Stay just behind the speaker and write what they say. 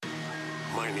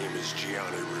My name is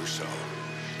Gianni Russo,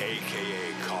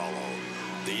 a.k.a. Carlo,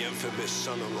 the infamous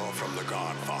son-in-law from The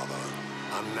Godfather.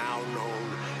 I'm now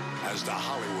known as the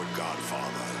Hollywood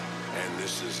Godfather, and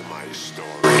this is my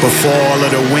story. Before all of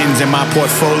the wins in my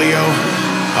portfolio,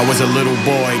 I was a little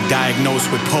boy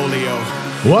diagnosed with polio.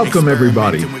 Welcome,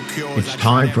 everybody. It's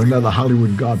time for another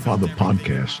Hollywood Godfather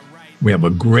podcast. We have a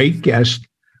great guest,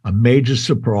 a major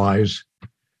surprise.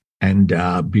 And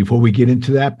before we get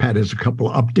into that, Pat has a couple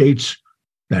of updates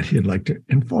that he'd like to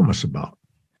inform us about.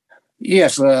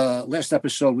 Yes, last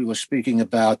episode we were speaking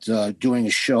about doing a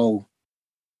show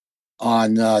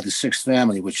on The Sixth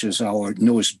Family, which is our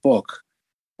newest book,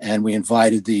 and we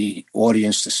invited the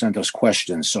audience to send us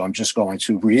questions. So I'm just going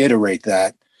to reiterate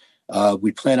that.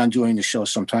 We plan on doing the show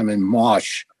sometime in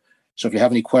March. So if you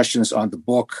have any questions on the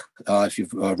book, if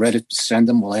you've read it, send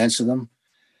them, we'll answer them.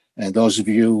 And those of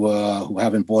you who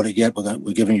haven't bought it yet,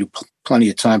 we're giving you plenty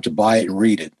of time to buy it and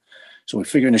read it. So we're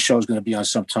figuring the show is going to be on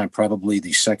sometime probably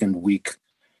the second week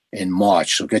in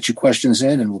March. So get your questions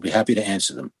in and we'll be happy to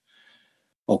answer them.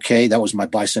 Okay, that was my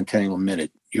bicentennial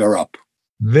minute. You're up.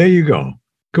 There you go.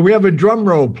 Can we have a drum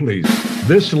roll, please?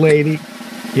 This lady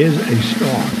is a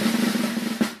star,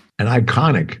 an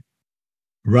iconic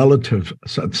relative,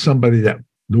 somebody that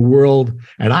the world,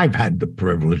 and I've had the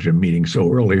privilege of meeting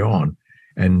so early on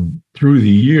and through the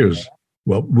years,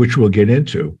 well, which we'll get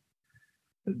into.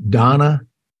 Donna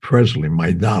Presley,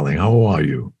 my darling, how are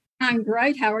you? I'm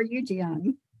great. How are you,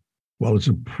 Gianni? Well, it's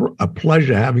a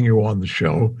pleasure having you on the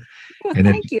show. Well, and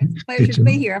thank you. It's a pleasure to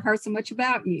be here. I've heard so much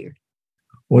about you.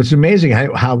 Well, it's amazing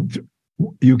how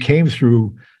you came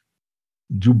through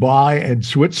Dubai and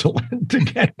Switzerland to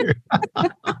get here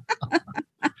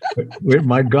with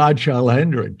my godchild,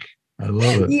 Hendrik. I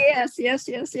love it. Yes.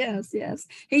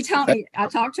 He told me, I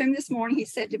talked to him this morning. He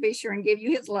said to be sure and give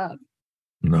you his love.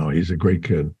 No, he's a great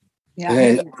kid.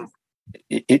 Yeah.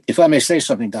 If I may say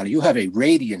something, Donna, you have a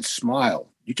radiant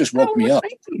smile. You just woke me up.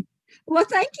 Thank you. Well,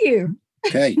 thank you.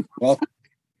 Okay. Well,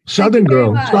 Southern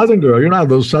girl. You know how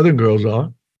those Southern girls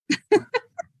are.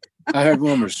 I heard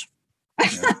rumors.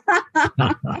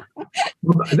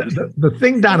 The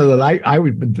thing, Donna, that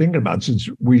I've been thinking about since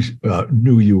we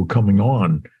knew you were coming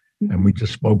on, and we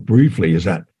just spoke briefly, is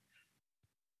that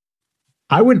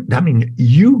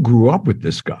you grew up with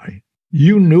this guy.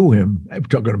 You knew him. I'm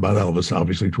talking about Elvis,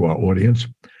 obviously, to our audience.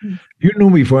 Mm-hmm. You knew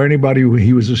me before anybody,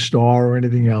 he was a star or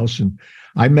anything else. And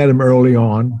I met him early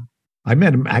on. I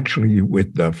met him actually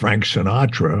with Frank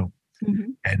Sinatra.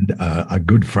 Mm-hmm. And a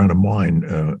good friend of mine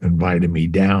invited me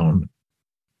down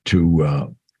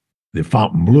to the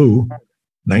Fontainebleau,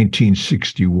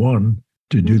 1961,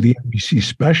 to do the NBC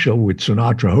special with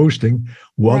Sinatra hosting,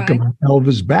 Welcome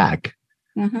Elvis Back.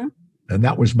 Mm-hmm. And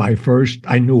that was my first,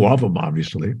 I knew of him,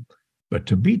 obviously, but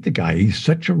to meet the guy, he's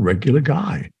such a regular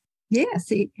guy. Yes,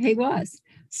 he was.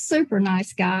 Super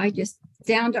nice guy, just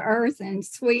down to earth and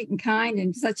sweet and kind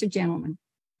and such a gentleman.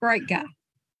 Great guy.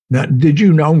 Now, did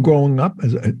you know him growing up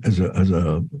as a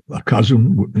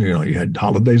cousin? You know, you had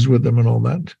holidays with him and all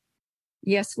that?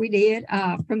 Yes, we did.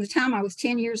 From the time I was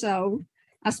 10 years old,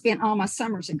 I spent all my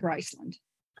summers in Graceland.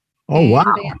 Oh, and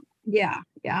wow. Yeah.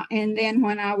 And then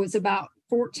when I was about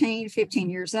 14, 15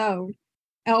 years old,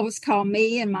 Elvis called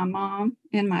me and my mom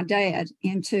and my dad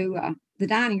into the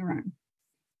dining room.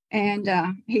 And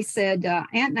he said,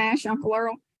 Aunt Nash, Uncle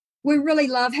Earl, we really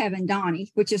love having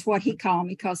Donnie, which is what he called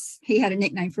me because he had a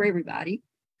nickname for everybody.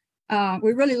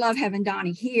 We really love having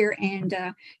Donnie here. And,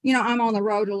 I'm on the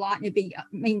road a lot, and it'd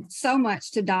mean so much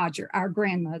to Dodger, our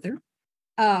grandmother,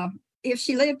 if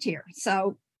she lived here.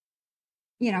 So,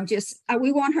 we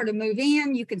want her to move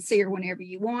in. You can see her whenever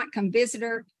you want. Come visit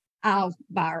her. I'll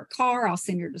buy her a car. I'll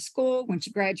send her to school. When she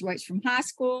graduates from high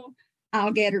school,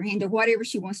 I'll get her into whatever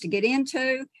she wants to get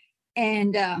into.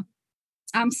 And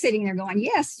I'm sitting there going,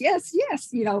 yes,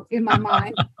 in my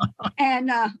mind. And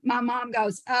my mom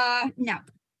goes, no.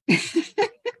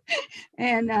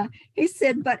 And he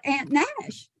said, but Aunt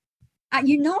Nash, I'll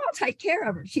take care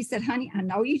of her. She said, honey, I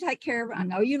know you take care of her. I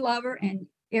know you love her and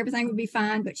everything will be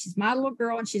fine, but she's my little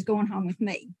girl and she's going home with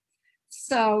me.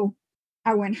 So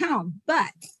I went home.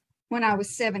 But when I was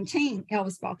 17,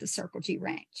 Elvis bought the Circle G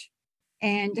Ranch.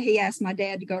 And he asked my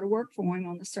dad to go to work for him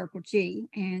on the Circle G.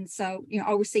 And so,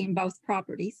 overseeing both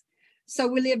properties. So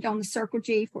we lived on the Circle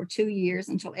G for 2 years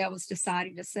until Elvis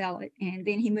decided to sell it. And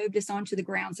then he moved us onto the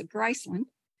grounds of Graceland.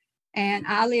 And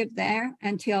I lived there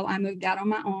until I moved out on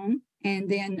my own. And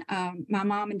then my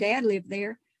mom and dad lived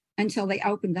there until they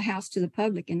opened the house to the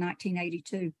public in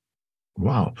 1982.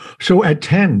 Wow. So at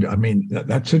 10,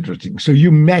 that's interesting. So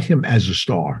you met him as a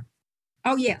star.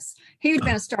 Oh, yes. He had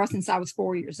been a star since I was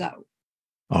 4 years old.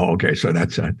 Oh, okay. So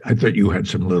that's I thought you had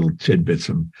some little tidbits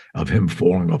of him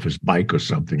falling off his bike or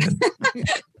something,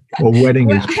 or wetting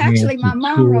Well, his pants. actually, my at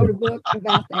mom school. wrote a book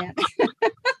about that.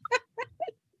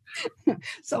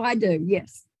 So I do,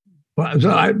 yes. Well,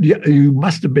 so you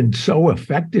must have been so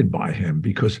affected by him,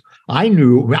 because I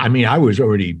knew. I mean, I was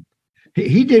already.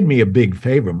 He did me a big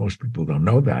favor. Most people don't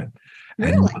know that.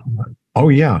 Really? And, oh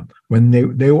yeah, when they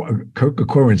were, Kirk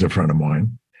Corcoran's a friend of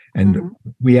mine, and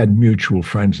we had mutual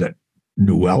friends that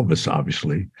knew Elvis,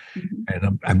 obviously.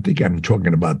 And I'm thinking I'm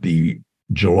talking about the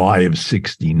July of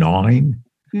 '69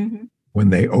 when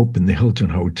they opened the Hilton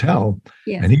Hotel,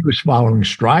 and he was following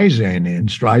Streisand in.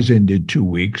 Streisand did 2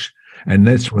 weeks, and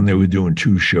that's when they were doing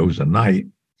 2 shows a night.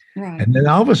 Right. And then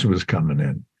Elvis was coming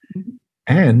in,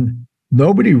 and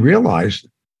nobody realized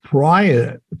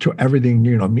prior to everything,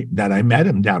 that I met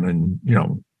him down in,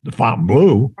 the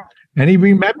Fontainebleau, and he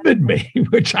remembered me,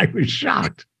 which I was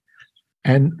shocked.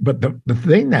 But the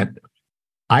thing that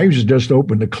I just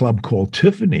opened a club called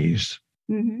Tiffany's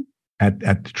at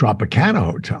the Tropicana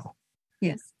Hotel.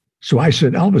 Yes. So I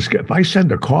said, Elvis, if I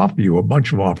send a car for you, a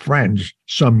bunch of our friends,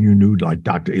 some you knew, like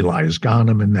Dr. Elias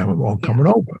Ghanem, and they were all coming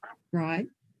over. Right.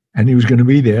 And he was going to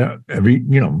be there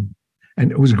and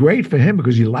it was great for him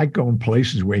because he liked going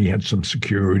places where he had some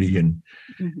security, and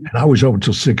I was over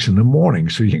till 6 a.m.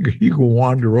 So you could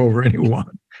wander over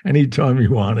anytime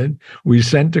you wanted. We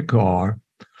sent a car,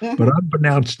 but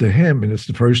unbeknownst to him, and it's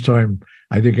the first time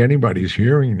I think anybody's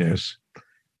hearing this,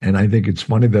 and I think it's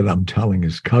funny that I'm telling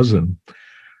his cousin,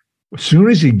 as soon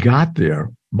as he got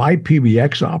there, my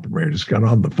PBX operators got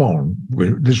on the phone.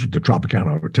 This was the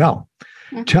Tropicana Hotel,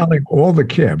 telling all the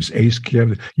cabs, Ace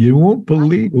cabs, you won't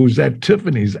believe who's at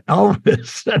Tiffany's,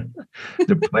 Elvis.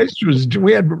 The place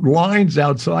we had lines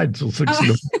outside till 6 in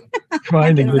the morning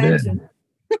trying to get in.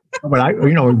 But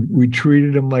we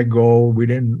treated him like gold. We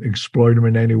didn't exploit him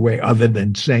in any way other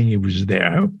than saying he was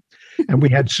there. And we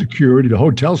had security, the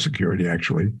hotel security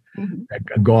actually,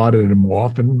 guarded him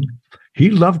off, and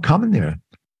he loved coming there.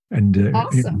 And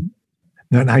awesome.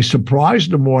 And I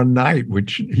surprised him one night,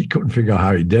 which he couldn't figure out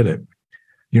how he did it.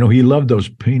 He loved those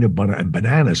peanut butter and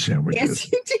banana sandwiches. Yes,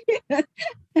 he did.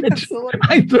 Absolutely.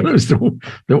 I thought it was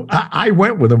I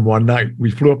went with him one night.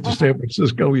 We flew up to San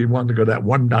Francisco. He wanted to go to that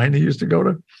one diner he used to go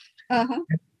to.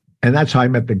 And that's how I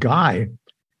met the guy.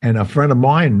 And a friend of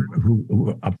mine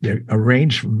who up there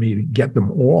arranged for me to get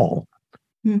them all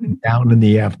down in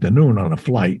the afternoon on a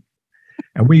flight.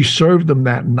 And we served them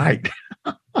that night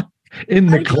in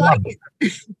the club.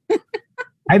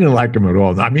 I didn't like them at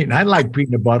all. I mean, I like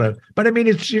peanut butter, but I mean,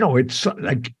 it's, it's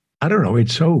like, I don't know,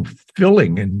 it's so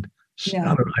filling and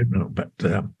I don't know, but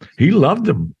he loved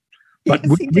them. But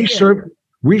yes,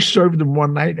 we served them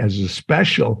one night as a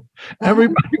special.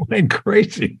 Everybody went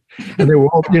crazy. And they were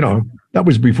all, that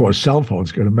was before cell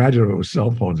phones. Could imagine if it was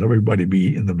cell phones, everybody be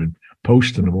eating them and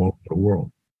posting them all over the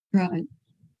world. Right.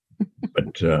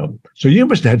 But so you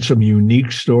must have had some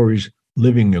unique stories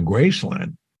living in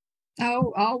Graceland.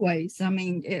 Oh, always. I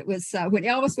mean, it was when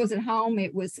Elvis was at home,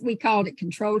 we called it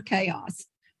controlled chaos,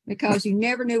 because you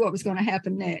never knew what was going to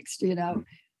happen next.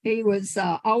 He was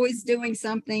always doing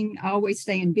something, always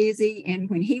staying busy. And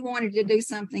when he wanted to do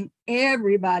something,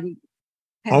 everybody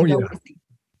had to go with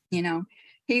him.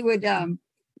 He would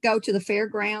go to the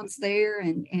fairgrounds there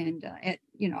and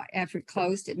after it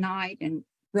closed at night, and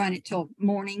run it till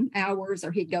morning hours,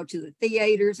 or he'd go to the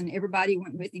theaters, and everybody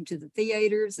went with him to the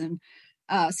theaters, and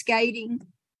skating.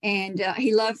 And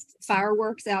he loved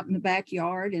fireworks out in the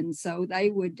backyard. And so they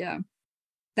would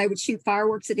shoot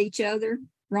fireworks at each other,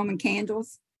 Roman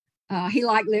candles. He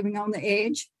liked living on the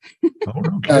edge.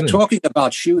 Talking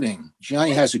about shooting,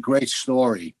 Johnny has a great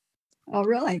story. Oh,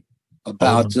 really?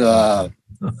 About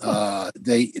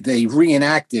they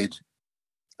reenacted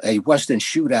a Western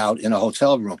shootout in a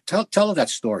hotel room. Tell that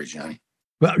story, Johnny.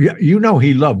 Well, yeah,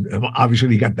 he loved, obviously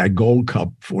he got that Gold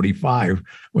Cup 45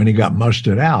 when he got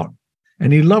mustered out,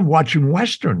 and he loved watching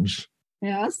Westerns.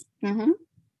 Yes.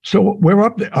 So we're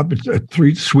up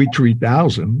at Suite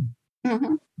 3000,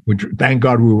 which thank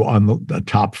God we were on the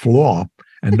top floor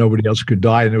and nobody else could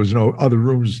die, and there was no other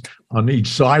rooms on each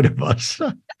side of us.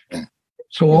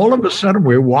 So all of a sudden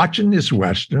we're watching this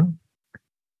Western,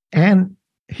 and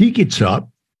he gets up,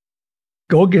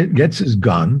 gets his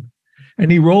gun,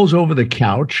 and he rolls over the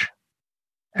couch,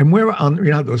 and we're on,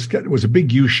 it was a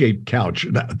big U-shaped couch,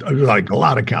 like a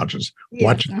lot of couches,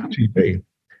 watching TV.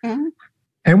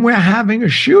 And we're having a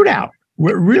shootout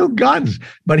with real guns.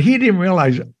 But he didn't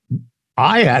realize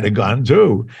I had a gun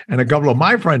too, and a couple of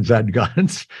my friends had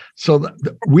guns. So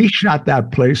we shot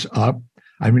that place up.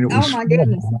 I mean, it was, oh my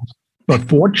goodness. But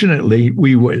fortunately,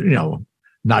 we were,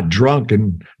 not drunk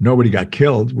and nobody got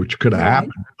killed, which could have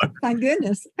happened. But, thank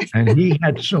goodness. and he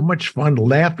had so much fun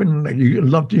laughing. You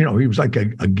loved, he was like a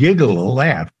giggle, a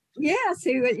laugh. Yes,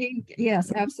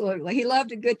 yes, absolutely. He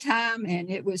loved a good time, and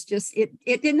it was just it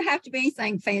didn't have to be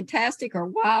anything fantastic or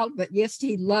wild, but yes,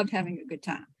 he loved having a good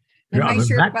time. And made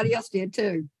sure everybody else did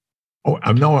too. Oh,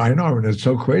 I know, and it's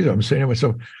so crazy. I'm saying to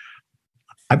myself,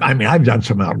 I mean, I've done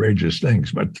some outrageous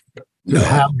things, but to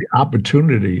have the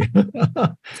opportunity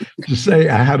to say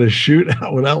I had a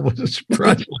shootout with Elvis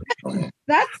Presley.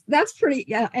 That's pretty,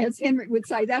 yeah, as Henrik would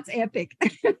say, that's epic.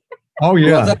 Oh,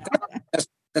 yeah. Well,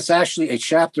 that's actually a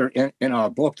chapter in our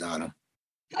book, Donna.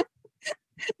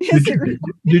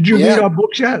 Did you read our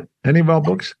books yet? Any of our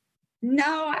books?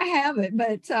 No, I haven't,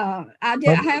 but I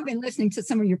have been listening to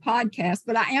some of your podcasts,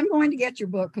 but I am going to get your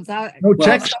book because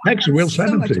text, we'll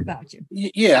send them to you. About you.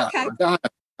 Yeah, okay. Donna,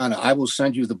 I will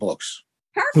send you the books.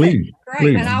 Perfect. Please, great,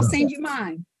 please. And I'll send you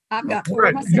mine. I've got four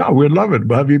myself. Yeah, we'd love it.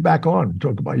 We'll have you back on,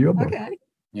 talk about your book. Okay.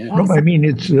 Yeah. Awesome. No, I mean,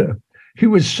 it's he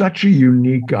was such a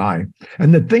unique guy,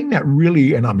 and the thing that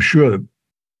really, and I'm sure,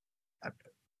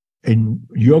 and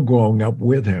you're growing up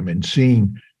with him and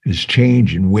seeing his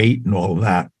change in weight and all of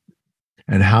that,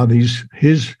 and how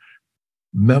his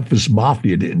Memphis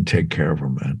Mafia didn't take care of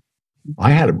him, man.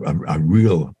 I had a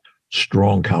real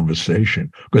strong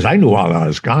conversation because I knew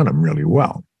Elvis Cousin really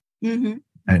well. Mm-hmm.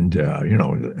 And,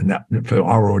 and that, for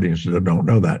our audience that don't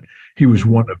know that, he was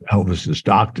one of Elvis's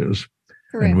doctors.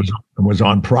 Correct. and was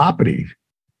on property.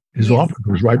 His office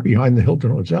was right behind the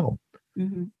Hilton Hotel.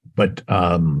 Mm-hmm. But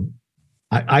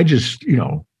I just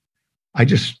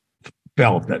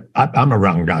felt that I'm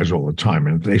around guys all the time,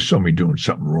 and if they saw me doing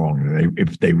something wrong, and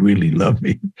if they really love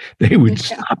me, they would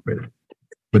stop it.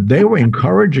 But they were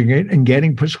encouraging it and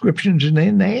getting prescriptions in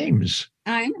their names.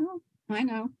 I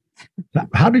know.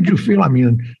 How did you feel? I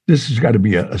mean, this has got to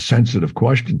be a sensitive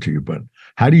question to you, but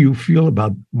how do you feel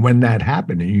about when that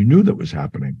happened and you knew that was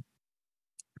happening?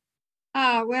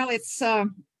 Well, it's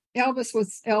Elvis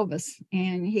was Elvis,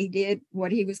 and he did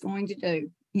what he was going to do,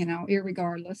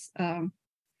 irregardless.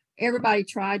 Everybody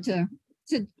tried to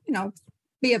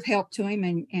be of help to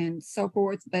him and so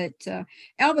forth, but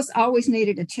Elvis always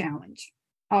needed a challenge,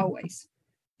 always.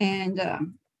 And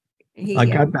I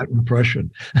got that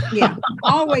impression. Yeah,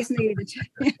 always needed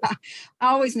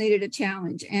a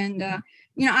challenge. And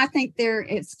I think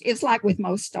it's like with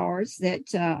most stars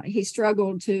that he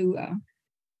struggled to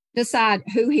decide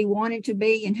who he wanted to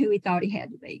be and who he thought he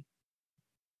had to be.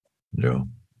 Yeah.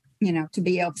 To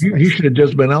be Elvis. He should have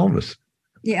just been Elvis.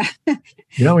 Yeah.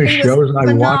 His shows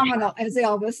I watched. Phenomenal as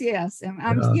Elvis, yes. And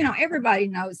everybody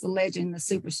knows the legend, the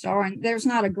superstar, and there's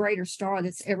not a greater star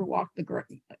that's ever walked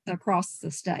across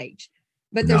the stage.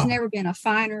 But there's never been a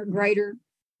finer, greater,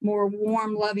 more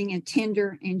warm, loving, and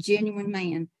tender and genuine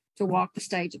man to walk the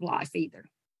stage of life either.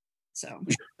 So,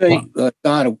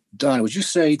 Donna, would you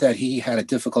say that he had a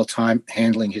difficult time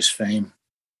handling his fame?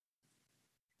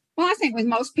 Well, I think with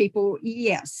most people,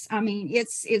 yes. I mean,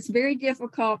 it's very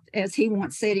difficult, as he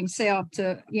once said himself,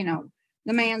 to, the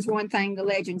man's one thing, the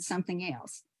legend's something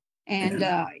else. And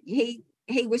he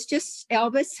was just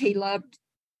Elvis. He loved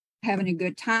having a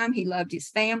good time. He loved his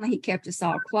family. He kept us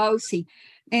all close.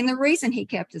 And the reason he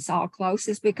kept us all close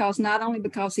is because not only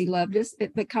because he loved us,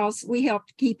 but because we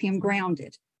helped keep him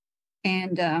grounded.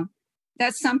 And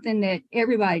that's something that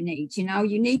everybody needs. You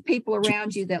need people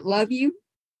around you that love you,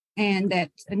 and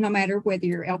that no matter whether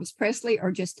you're Elvis Presley or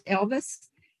just Elvis,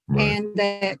 right, and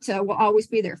that will always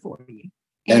be there for you.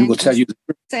 And will tell you the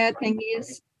sad thing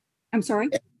is, I'm sorry?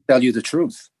 Tell you the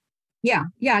truth. Yeah,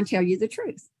 and tell you the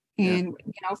truth. And,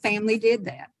 family did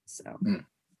that. So,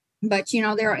 but,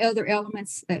 there are other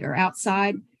elements that are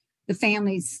outside the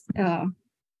family's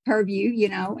purview,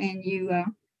 and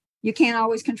you can't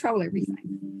always control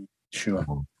everything. Sure.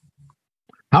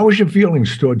 How was your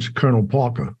feelings towards Colonel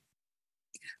Parker?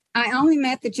 I only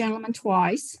met the gentleman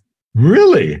twice.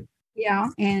 Really? Yeah.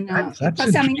 And that's I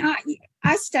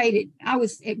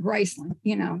was at Graceland,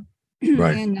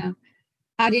 right. And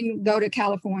I didn't go to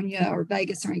California or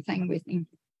Vegas or anything with him.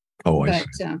 Oh, I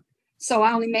see. So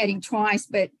I only met him twice,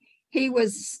 but he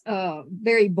was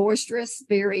very boisterous,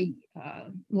 very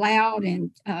loud,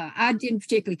 and I didn't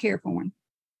particularly care for him.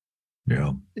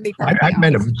 Yeah. I've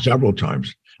met him several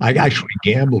times. I actually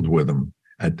gambled with him.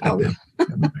 So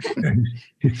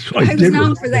he was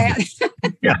known for that.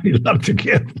 Yeah, he loved to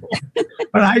gamble.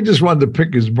 But I just wanted to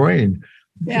pick his brain,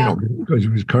 because he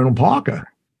was Colonel Parker.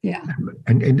 Yeah.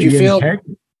 And do you feel?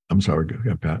 I'm sorry, go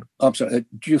ahead, Pat. I'm sorry.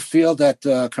 Do you feel that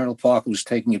Colonel Parker was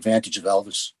taking advantage of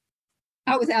Elvis?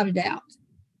 Oh, without a doubt.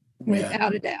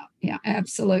 Without a doubt. Yeah,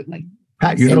 absolutely.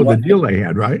 Pat, the deal they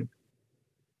had, right?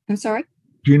 I'm sorry?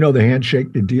 Do you know the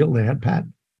handshake, the deal they had, Pat?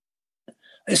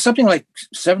 It's something like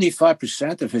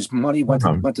 75% of his money went to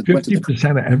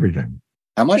 50% of everything.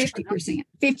 How much? 50%.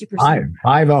 50%. 50.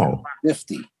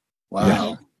 50. Wow.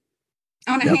 Yeah.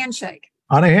 On a handshake.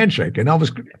 On a handshake. And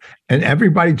Elvis, and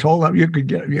everybody told him, you could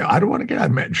get, I don't want to get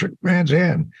out, man. Shook man's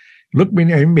hand. Look me,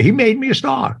 he made me a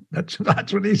star. That's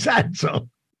what he said. So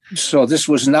this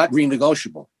was not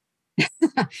renegotiable.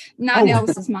 Not in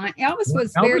Elvis's mind. Elvis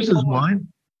was very loyal. Mind.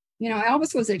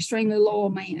 Elvis was an extremely loyal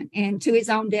man, and to his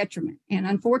own detriment. And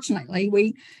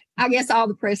unfortunately, I guess all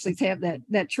the Presleys have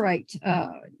that trait,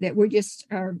 that we just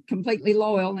are completely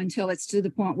loyal until it's to the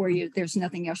point where there's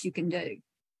nothing else you can do.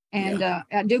 And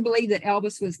I do believe that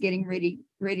Elvis was getting ready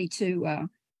to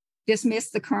dismiss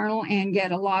the Colonel and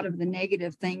get a lot of the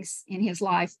negative things in his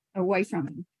life away from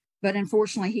him. But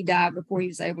unfortunately, he died before he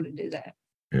was able to do that.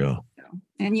 Yeah.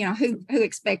 And who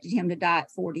expected him to die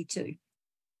at 42?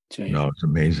 No, it's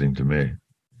amazing to me.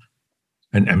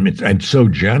 And so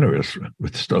generous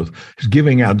with stuff. He's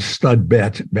giving out stud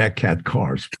Batcat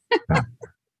cars.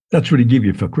 That's what he gave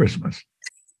you for Christmas.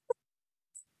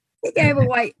 He gave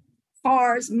away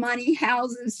cars, money,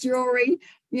 houses, jewelry.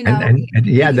 And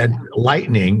he had that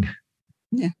lightning.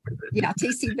 Yeah,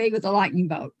 TCB with the lightning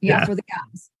bolt. For the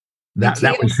guys.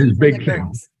 That was his big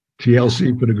thing.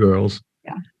 TLC for the girls.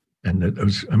 Yeah. And it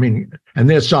was, and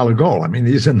they're solid gold.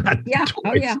 These are not. Yeah. Toys.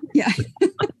 Oh, yeah.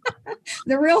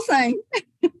 The real thing.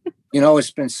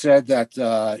 It's been said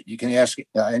that you can ask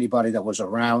anybody that was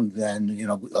around then,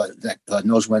 that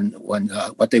knows when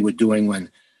what they were doing when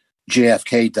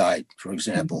JFK died, for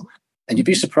example. Mm-hmm. And you'd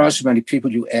be surprised how many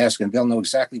people you ask, and they'll know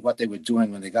exactly what they were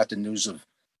doing when they got the news of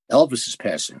Elvis's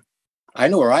passing. I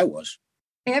know where I was.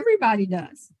 Everybody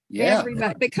does. Yeah.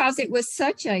 Everybody, because it was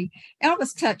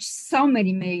Elvis touched so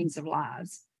many millions of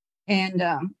lives, and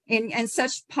in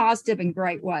such positive and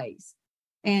great ways.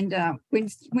 And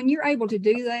when you're able to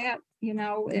do that,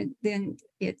 then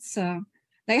it's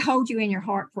they hold you in your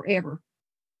heart forever.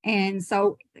 And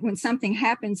so when something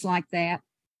happens like that,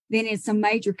 then it's a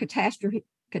major catastrophe.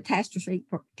 I'll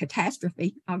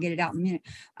get it out in a minute,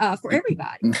 for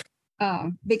everybody.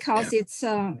 Because it's,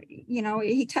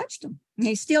 he touched them. And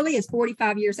he still is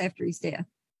 45 years after his death.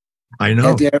 I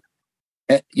know.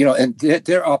 And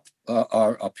there are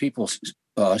people,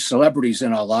 celebrities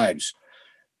in our lives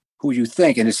who you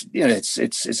think, and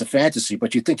it's a fantasy,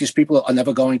 but you think these people are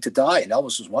never going to die. And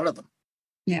Elvis was one of them.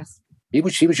 Yes. He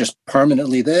was just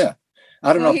permanently there.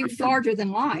 I don't know. He was larger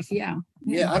than life. Yeah.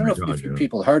 Yeah. I don't know if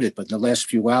people heard it, but in the last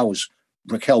few hours,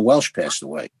 Raquel Welch passed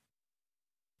away.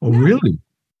 Oh, really?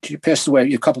 She passed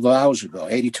away a couple of hours ago,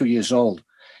 82 years old.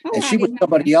 And she was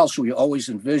somebody else who you always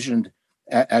envisioned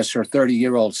as her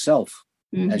 30-year-old self.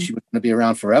 Mm-hmm. And she was going to be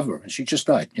around forever. And she just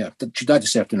died. Yeah, she died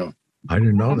this afternoon. I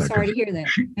didn't know that. I'm sorry to hear that.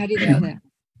 I didn't know that.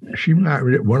 She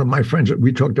married one of my friends that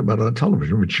we talked about on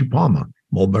television, Richie Palmer,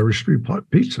 Mulberry Street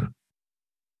Pizza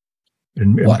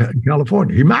in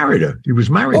California. He married her. He was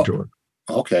married to her.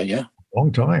 Okay, yeah.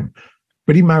 Long time.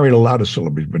 But he married a lot of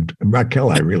celebrities. But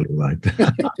Raquel, I really liked.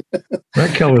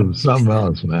 Raquel was something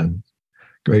else, man.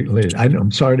 Great lady.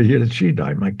 I'm sorry to hear that she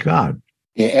died. My God.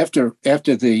 Yeah, after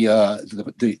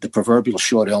the proverbial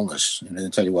short illness, and I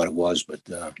didn't tell you what it was, but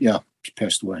she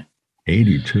passed away.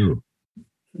 82.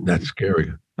 That's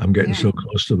scary. I'm getting so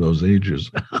close to those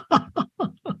ages.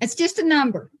 It's just a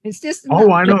number. It's just a number.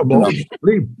 Oh, I know.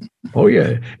 Oh,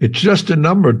 yeah. It's just a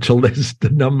number till the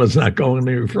number's not going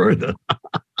any further.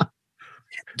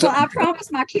 Well, I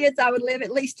promised my kids I would live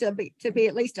at least to be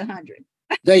at least 100.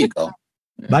 There you go.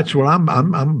 That's what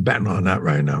I'm betting on that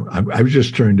right now. I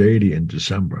just turned 80 in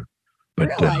December. But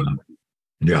really?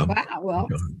 Yeah. Wow. Well.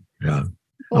 Yeah.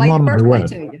 I'm on my way.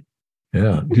 To you.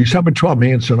 Yeah. December 12th,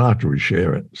 me and Sinatra would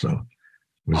share it. So it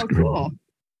was great. Cool.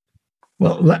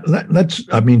 Well, let's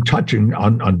touching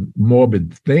on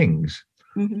morbid things.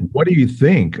 Mm-hmm. What do you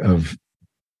think of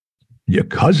your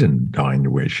cousin dying the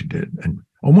way she did, and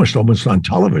almost on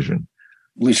television?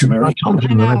 Lisa Mary.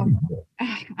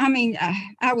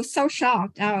 I was so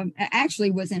shocked. I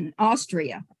actually was in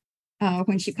Austria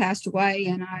when she passed away,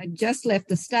 and I just left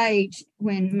the stage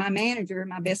when my manager,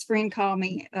 my best friend, called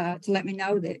me to let me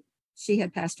know that she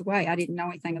had passed away. I didn't know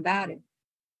anything about it.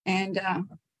 And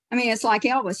it's like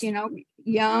Elvis,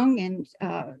 young and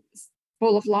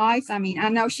full of life. I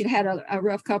know she'd had a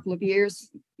rough couple of years,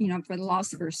 for the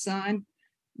loss of her son,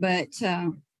 but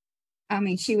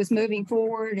she was moving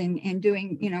forward and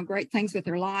doing, great things with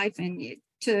her life. And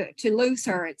to lose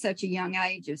her at such a young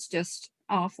age is just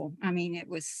awful.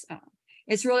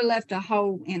 It's really left a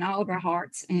hole in all of our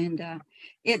hearts. And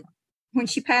when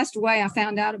she passed away, I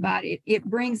found out about it. It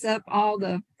brings up all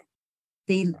the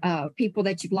people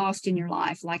that you've lost in your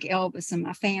life, like Elvis and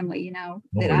my family, that Oh,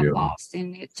 I've yeah. lost.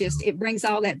 And it brings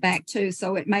all that back too.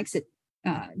 So it makes it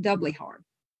doubly hard.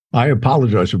 I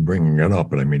apologize for bringing it up,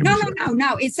 but I mean,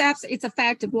 No. It's a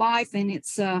fact of life, and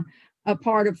it's a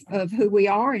part of who we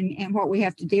are and what we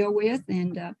have to deal with.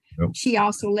 And Yep. she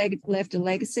also left a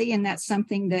legacy, and that's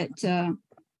something that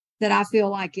I feel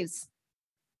like is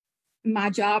my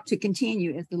job to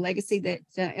continue, is the legacy that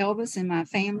Elvis and my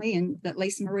family and that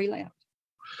Lisa Marie left.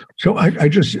 So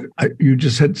you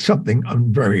just said something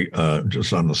very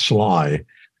just on the sly.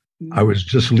 Mm-hmm. I was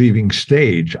just leaving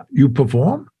stage. You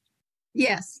perform?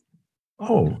 Yes.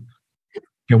 Oh,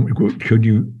 could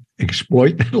you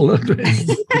exploit that a little bit?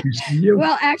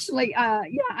 Well, actually,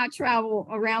 I travel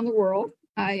around the world.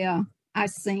 I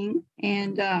sing,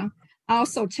 and I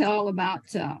also tell about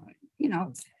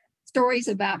stories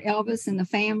about Elvis and the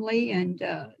family, and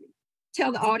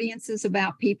tell the audiences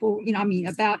about people,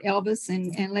 about Elvis,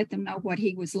 and let them know what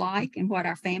he was like and what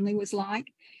our family was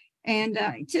like, and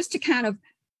just to kind of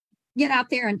get out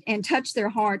there and touch their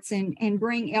hearts and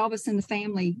bring Elvis and the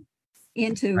family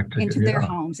into their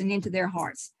homes and into their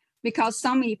hearts, because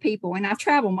so many people, and I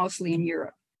travel mostly in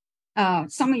Europe.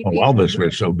 So many people. Elvis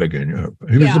was so big in Europe.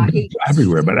 He was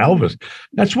everywhere, but Elvis,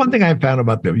 that's one thing I found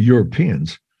about the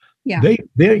Europeans. Yeah.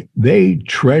 They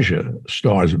treasure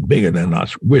stars bigger than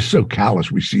us. We're so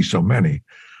callous. We see so many.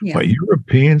 Yeah. But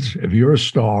Europeans, if you're a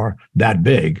star that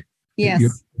big,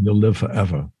 yes, you'll live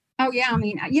forever. Oh, yeah. I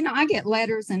mean, I get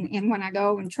letters, and when I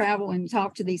go and travel and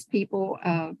talk to these people,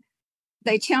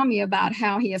 they tell me about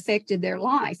how he affected their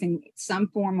life in some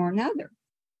form or another.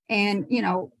 And,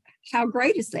 how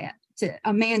great is that? To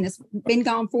a man that's been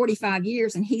gone 45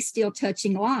 years and he's still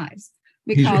touching lives.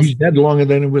 Because he's dead longer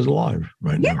than he was alive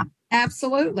right now. Yeah,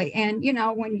 absolutely. And,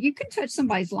 when you can touch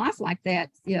somebody's life like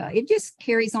that, it just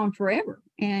carries on forever.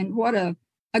 And what a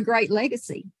great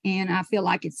legacy. And I feel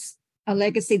like it's a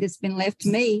legacy that's been left to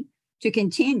me to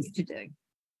continue to do.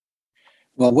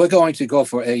 Well, we're going to go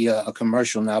for a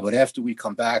commercial now, but after we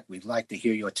come back, we'd like to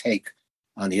hear your take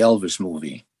on the Elvis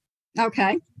movie.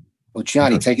 Okay. Well,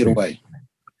 Johnny, take it away.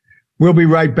 We'll be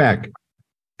right back.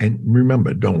 And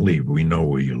remember, don't leave. We know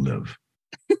where you live.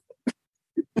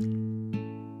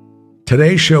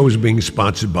 Today's show is being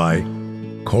sponsored by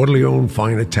Corleone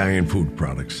Fine Italian Food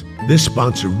Products. This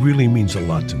sponsor really means a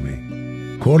lot to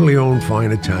me. Corleone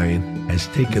Fine Italian has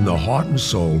taken the heart and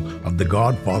soul of the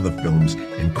Godfather films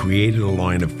and created a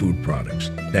line of food products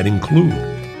that include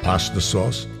pasta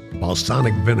sauce,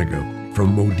 balsamic vinegar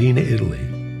from Modena, Italy,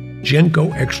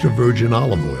 Genco extra virgin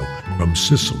olive oil from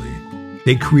Sicily.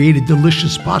 They created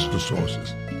delicious pasta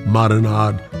sauces,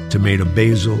 marinade, tomato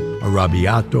basil,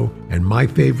 arrabbiato, and my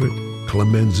favorite,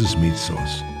 Clemenza's meat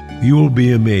sauce. You will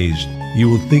be amazed. You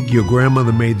will think your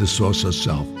grandmother made the sauce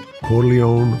herself.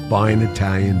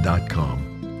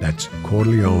 CorleoneFineItalian.com. That's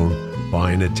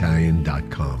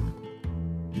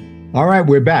CorleoneFineItalian.com. All right,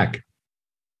 we're back.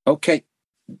 Okay,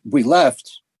 we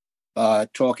left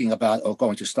talking about, or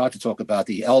going to start to talk about,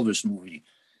 the Elvis movie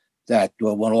that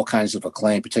won all kinds of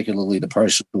acclaim, particularly the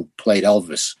person who played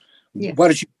Elvis. Yeah. What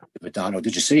did you think of it, Donna?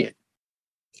 Did you see it?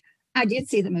 I did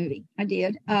see the movie. I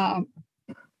did.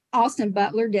 Austin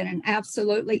Butler did an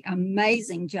absolutely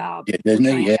amazing job. Yeah,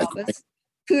 didn't he? Yeah. Elvis.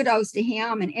 Kudos to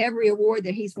him, and every award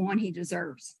that he's won, he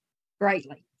deserves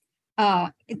greatly.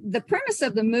 The premise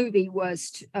of the movie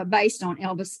was based on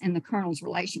Elvis and the Colonel's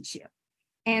relationship.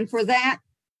 And for that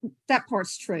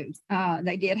part's true.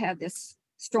 They did have this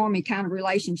stormy kind of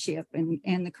relationship,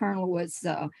 and the Colonel was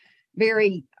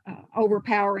very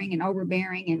overpowering and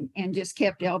overbearing, and just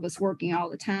kept Elvis working all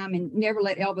the time, and never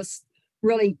let Elvis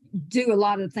really do a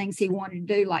lot of the things he wanted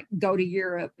to do, like go to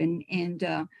Europe and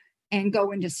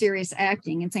go into serious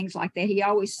acting and things like that. He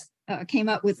always came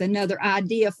up with another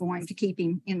idea for him to keep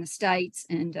him in the States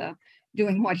and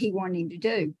doing what he wanted him to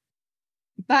do.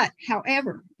 But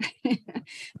however,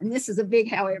 and this is a big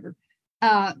however,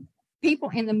 people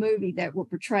in the movie that were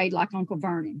portrayed like Uncle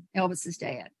Vernon, Elvis's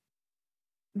dad,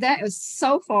 that was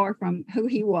so far from who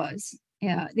he was.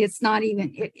 It's not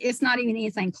even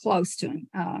anything close to him.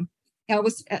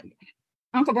 Elvis,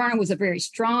 Uncle Vernon was a very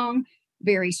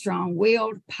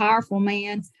strong-willed, powerful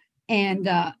man, and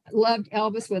loved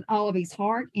Elvis with all of his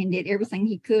heart, and did everything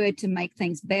he could to make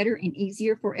things better and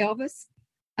easier for Elvis.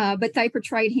 But they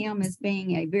portrayed him as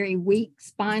being a very weak,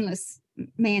 spineless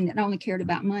man that only cared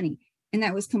about money, and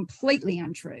that was completely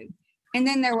untrue. And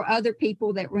then there were other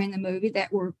people that were in the movie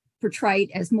that were portrayed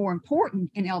as more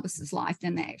important in Elvis's life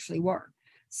than they actually were.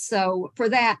 So for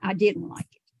that, I didn't like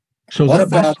it. So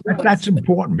that's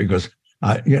important, because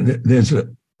there's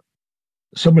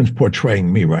someone's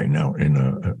portraying me right now in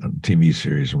a TV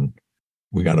series, and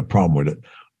we got a problem with it.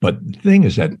 But the thing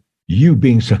is that you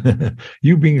being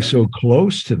so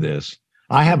close to this,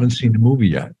 I haven't seen the movie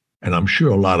yet, and I'm sure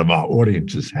a lot of our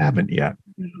audiences haven't yet.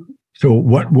 Mhm.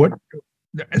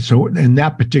 So in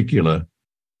that particular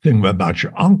thing about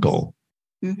your uncle,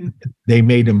 Mhm. they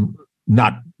made him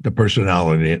not the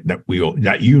personality that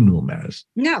you knew him as.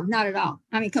 No, not at all.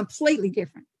 I mean, completely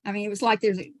different. I mean, it was like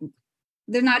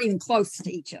they're not even close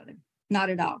to each other. Not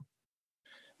at all.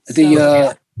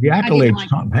 The The accolades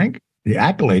like the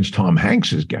accolades Tom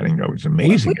Hanks is getting, though, it's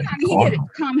amazing.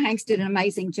 Tom Hanks did an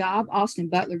amazing job. Austin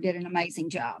Butler did an amazing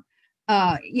job.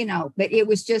 But it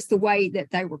was just the way that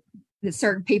that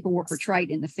certain people were portrayed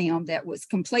in the film that was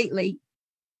completely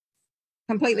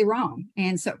wrong.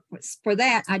 And so for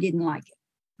that, I didn't like it.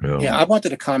 Yeah, I wanted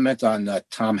to comment on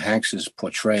Tom Hanks's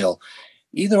portrayal.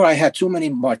 Either I had too many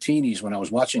martinis when I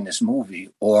was watching this movie,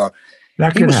 or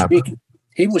that could happen.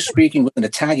 He was speaking with an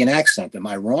Italian accent. Am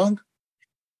I wrong?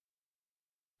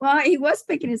 Well, he was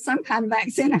speaking in some kind of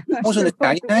accent. It was an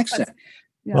Italian accent.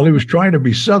 Yeah. Well, he was trying to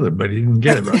be Southern, but he didn't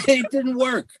get it right. It didn't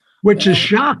work. Which is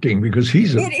shocking because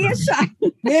it is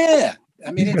shocking. Yeah.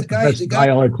 I mean, he's the best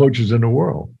dialect coaches in the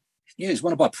world. Yeah, he's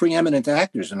one of our preeminent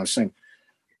actors. And I was saying,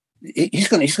 he's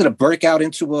going to break out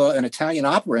into an Italian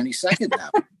opera any second now.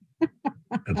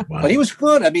 But he was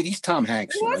good. I mean, he's Tom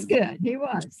Hanks. He was good. He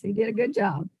was. He did a good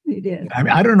job. He did. I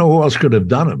mean, I don't know who else could have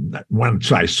done him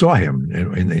once I saw him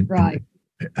Right.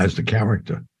 as the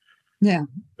character. Yeah.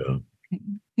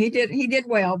 He did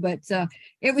well, but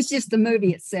it was just the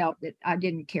movie itself that I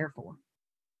didn't care for.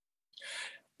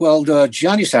 Well,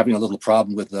 Johnny's having a little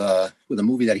problem with a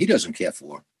movie that he doesn't care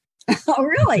for. Oh,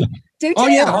 really? Oh,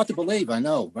 yeah, hard to believe. I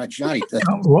know, right, Johnny?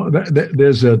 Well,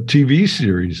 there's a TV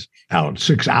series out,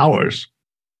 6 hours,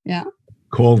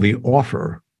 called The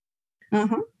Offer,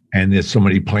 and there's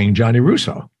somebody playing Johnny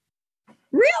Russo.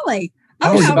 Really?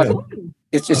 Oh,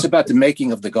 it's about the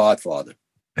making of The Godfather.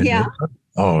 And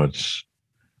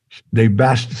they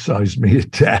bastardized me to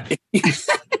death.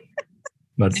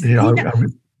 But do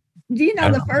you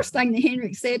know the first thing that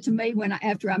Henrik said to me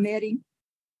after I met him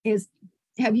is,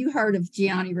 "Have you heard of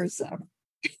Gianni Russo?"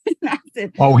 I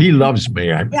said, "Oh, he loves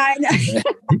me." I know.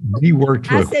 He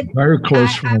worked with very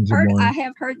close friends of mine. I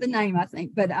have heard the name, I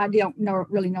think, but I don't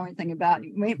really know anything about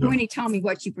him. When he told me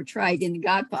what you portrayed in The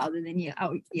Godfather, then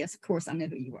yes, of course, I knew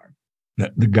who you were.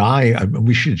 The guy,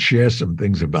 we should share some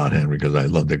things about him because I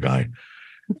love the guy.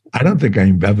 I don't think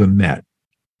I've ever met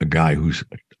a guy who's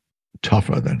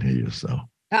tougher than he is, though.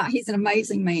 He's an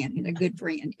amazing man and a good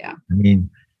friend, yeah. I mean,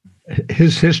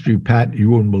 his history, Pat, you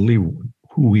wouldn't believe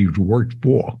who he's worked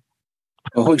for.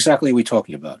 Well, who exactly are we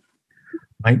talking about?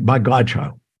 My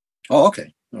godchild. Oh,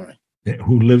 okay. All right.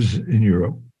 Who lives in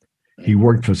Europe. He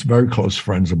worked for some very close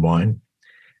friends of mine,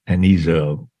 and he's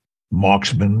a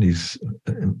marksman. He's,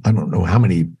 I don't know how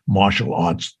many martial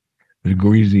arts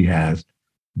degrees he has,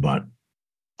 but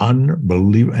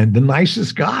unbelievable. And the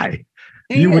nicest guy.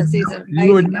 You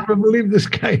would never believe this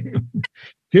guy.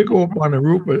 He'll go up on a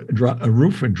roof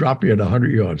and drop you at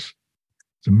 100 yards.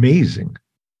 It's amazing.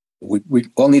 We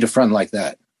all need a friend like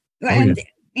that.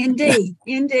 Indeed.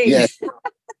 Yeah.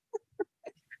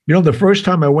 The first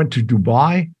time I went to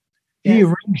Dubai, he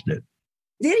arranged it.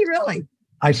 Did he really?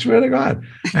 I swear to God.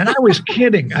 And I was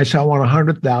kidding. I said, I want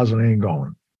 100,000. I ain't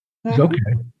going. He's okay.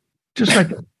 Just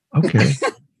like, okay.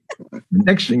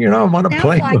 Next thing you know, I'm on a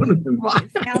plane going to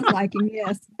Dubai. Sounds like him,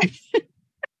 yes.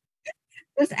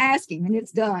 Just ask him and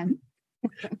it's done.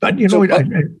 But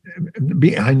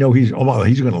I know he's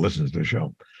going to listen to the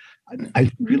show.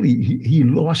 He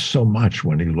lost so much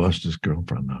when he lost his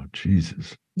girlfriend. Oh,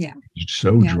 Jesus. Yeah. He's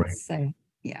so drained.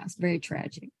 It's very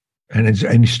tragic. And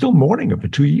he's still mourning her for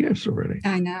 2 years already.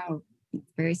 I know.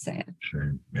 It's very sad.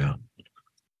 Shame. Yeah.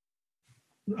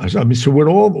 I mean, so with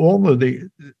all of the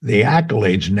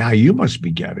accolades now you must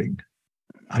be getting,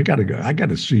 I got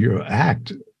to see your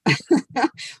act.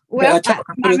 Well,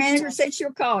 my manager said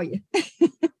she'll call you.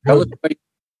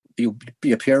 You'll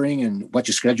be appearing and what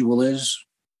your schedule is.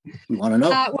 We want to know.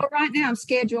 Well, right now I'm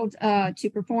scheduled to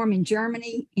perform in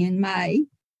Germany in May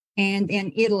and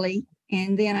in Italy.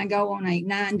 And then I go on a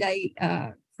 9-day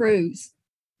cruise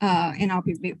and I'll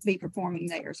be performing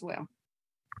there as well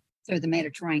through the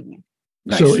Mediterranean.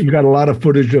 Nice. So you got a lot of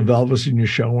footage of Elvis in your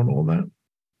show and all that?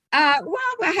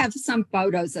 Well, I have some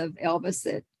photos of Elvis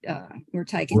that we're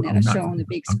taking that I show on the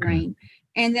big screen.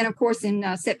 And then, of course, in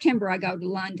September, I go to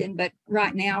London. But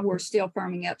right now, we're still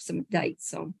firming up some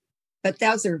dates. But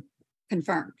those are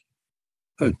confirmed.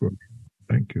 Good.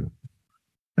 Thank you.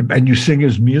 And you sing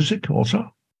his music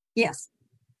also? Yes.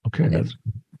 Okay, that's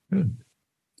good.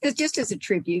 It's just as a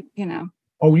tribute,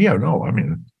 Oh, yeah, no, I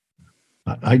mean,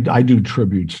 I do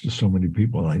tributes to so many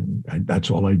people. I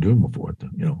that's all I do before,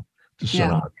 to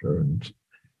Sinatra and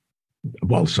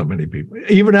so many people.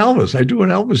 Even Elvis. I do an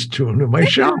Elvis tune in my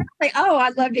show. Oh,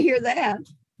 I'd love to hear that.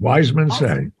 Wise men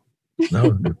say.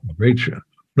 No, great show.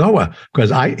 No,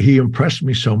 because he impressed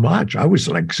me so much. I was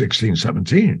like 16,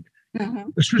 17. Uh-huh.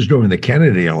 This was during the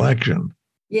Kennedy election.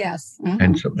 Yes. Uh-huh.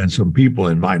 And some people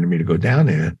invited me to go down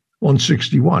there on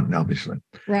 61, obviously.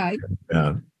 Right.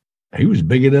 He was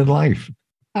bigger than life.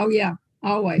 Oh, yeah,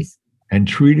 always. And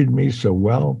treated me so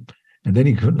well. And then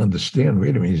he couldn't understand.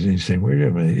 Wait a minute. He's saying, wait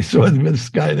a minute. He saw this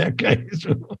guy, that guy. He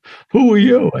said, who are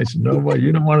you? I said, no, well,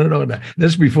 you don't want to know that.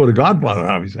 This is before The Godfather,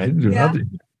 obviously. I didn't do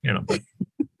nothing, But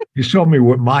he saw me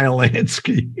with Meyer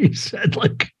Lansky. He said,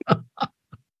 it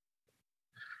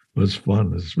was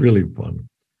fun. It's really fun.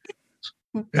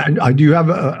 And are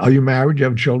you married? Do you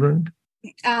have children?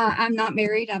 I'm not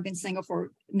married. I've been single for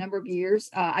a number of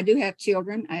years. I do have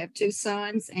children. I have 2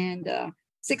 sons and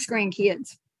 6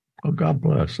 grandkids. Oh, God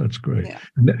bless. That's great. Yeah.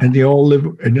 And they all live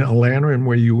in Atlanta and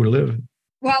where you live?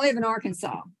 Well, I live in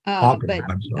Arkansas. But they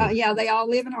all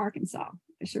live in Arkansas.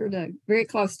 They sure do. Very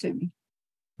close to me.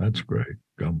 That's great.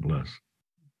 God bless.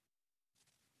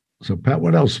 So, Pat,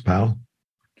 what else, pal?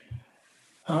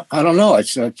 I don't know.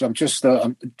 I'm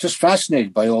just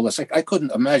fascinated by all this. I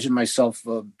couldn't imagine myself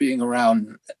being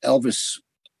around Elvis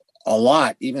a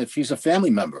lot, even if he's a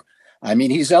family member. I mean,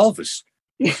 he's Elvis.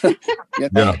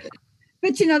 Yeah.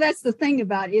 But that's the thing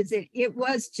about it, is it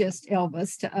was just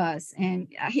Elvis to us, and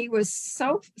he was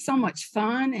so much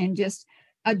fun and just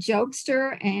a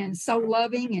jokester and so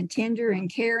loving and tender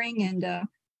and caring. And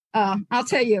I'll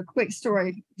tell you a quick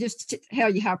story just to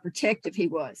tell you how protective he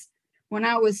was. When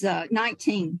I was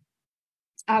 19,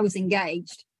 I was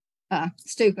engaged.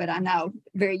 Stupid, I know,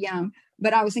 very young,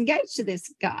 but I was engaged to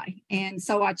this guy, and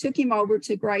so I took him over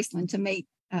to Graceland to meet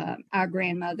our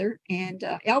grandmother, and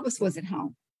Elvis was at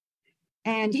home.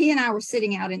 And he and I were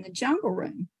sitting out in the jungle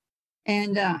room,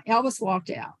 and Elvis walked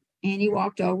out, and he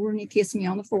walked over and he kissed me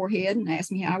on the forehead and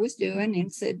asked me how I was doing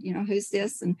and said, who's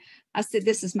this? And I said,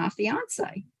 this is my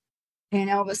fiance. And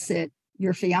Elvis said,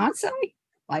 your fiance?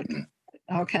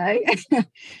 Okay.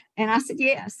 And I said,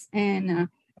 yes. And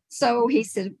so he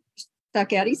said,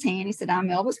 stuck out his hand. He said, I'm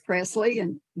Elvis Presley,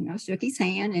 and, shook his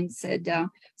hand and said,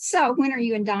 so when are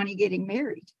you and Donnie getting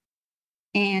married?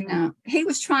 And he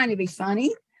was trying to be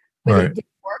funny, but it didn't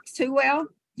work too well.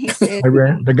 He said,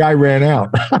 the guy ran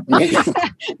out. No,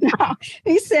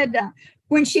 he said,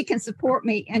 when she can support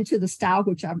me into the style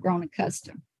which I've grown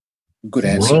accustomed. Good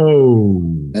answer. Whoa.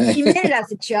 He meant it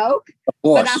as a joke,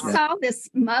 but I saw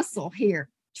this muscle here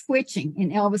twitching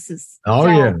in Elvis's jaw.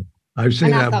 Yeah. I've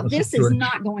seen that. And I thought, this is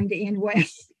not going to end well.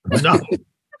 No.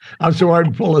 I'm so hard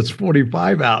to pull this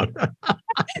 45 out.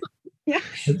 Yeah.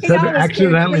 It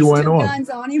accidentally went off. Guns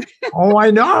on him. Oh,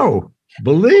 I know.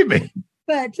 Believe me.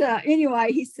 But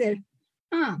anyway, he said,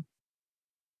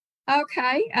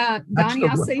 okay, Donnie,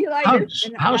 I'll see you later.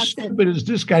 How stupid is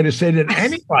this guy to say that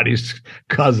anybody's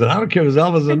cousin? I don't care if it's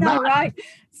Elvis or not. Right?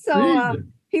 So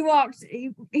he walks,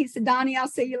 he said, Donnie, I'll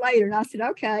see you later. And I said,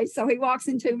 okay. So he walks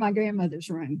into my grandmother's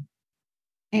room.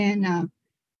 And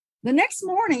the next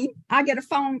morning, I get a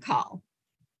phone call.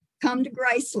 Come to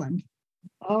Graceland.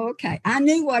 Okay. I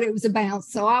knew what it was about.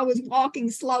 So I was walking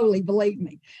slowly, believe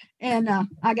me. And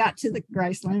I got to the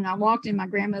Graceland and I walked in my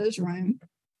grandmother's room.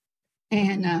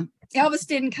 And Elvis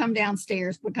didn't come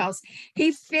downstairs because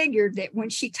he figured that when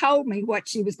she told me what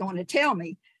she was going to tell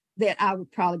me, that I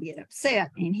would probably get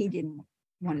upset, and he didn't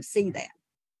want to see that.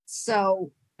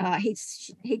 So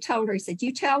he told her, he said,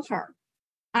 you tell her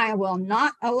I will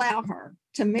not allow her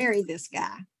to marry this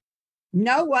guy.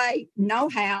 No way, no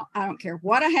how. I don't care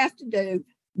what I have to do.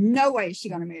 No way is she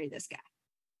going to marry this guy.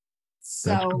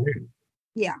 So,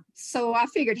 yeah. So I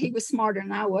figured he was smarter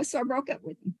than I was, so I broke up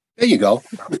with him. There you go.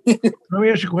 Let me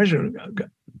ask you a question.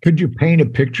 Could you paint a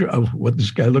picture of what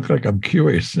this guy looked like? I'm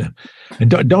curious. And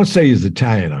don't say he's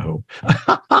Italian, I hope.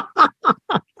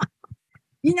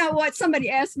 You know what? Somebody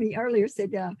asked me earlier,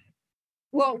 said,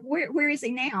 well, where is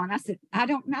he now? And I said, I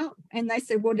don't know. And they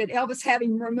said, well, did Elvis have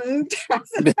him removed? I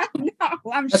said, no,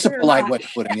 I'm That's sure a polite not. way of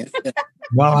putting it.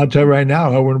 Well, I'll tell you right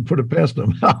now, I wouldn't put it past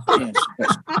him.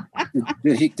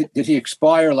 Did he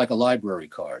expire like a library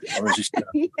card? Or is he still,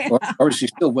 or is he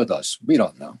still with us? We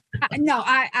don't know. No,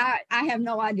 I have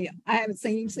no idea. I haven't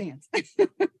seen him since.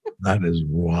 That is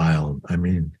wild. I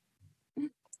mean,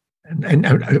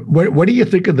 and what do you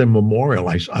think of the memorial?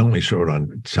 I only saw it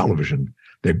on television.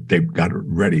 They got it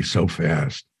ready so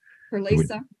fast. For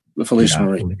Lisa? For Lisa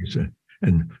Marie. Lisa.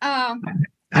 And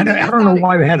I don't know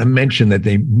why they had to mention that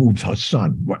they moved her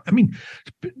son. I mean,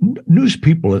 news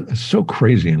people are so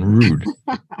crazy and rude.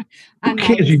 Who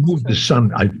cares? He moved the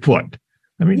son a foot.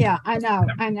 I mean, yeah, I know.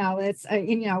 It's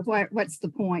what's the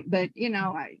point? But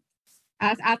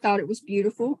I thought it was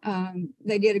beautiful.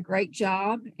 They did a great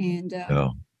job, and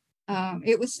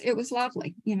it was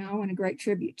lovely, and a great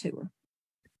tribute to her.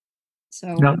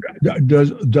 So now,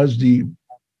 does the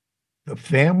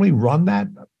family run that?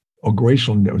 Or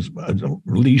Graceland was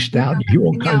leased out. You hear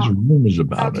all kinds of rumors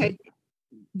about it.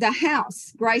 The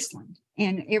house, Graceland,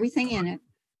 and everything in it,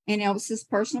 and Elvis's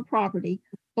personal property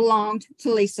belonged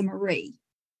to Lisa Marie.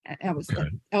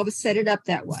 Elvis set it up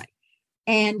that way.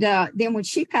 And then when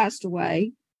she passed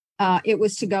away, it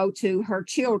was to go to her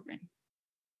children.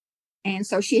 And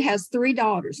so she has 3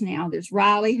 daughters now. There's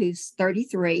Riley, who's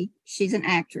 33. She's an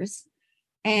actress.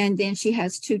 And then she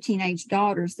has 2 teenage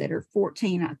daughters that are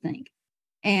 14, I think.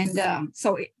 And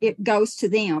so it goes to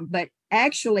them. But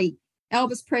actually,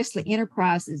 Elvis Presley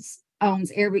Enterprises owns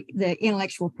the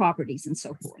intellectual properties and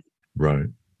so forth. Right.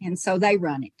 And so they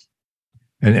run it.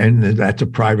 And that's a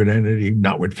private entity,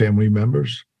 not with family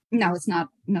members? No, it's not.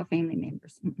 No family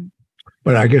members. Mm-mm.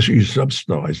 But I guess you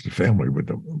subsidize the family with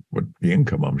the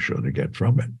income, I'm sure, they get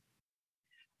from it.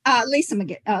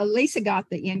 Lisa got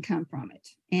the income from it,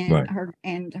 and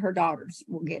her daughters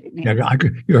will get it now. Yeah,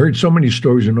 you heard so many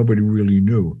stories and nobody really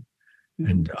knew,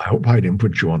 and I hope I didn't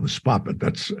put you on the spot. But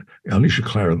that's at least you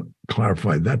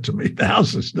clarified that to me. The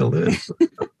house still is,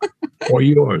 or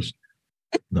yours.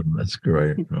 No, that's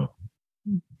great. No,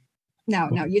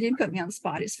 you didn't put me on the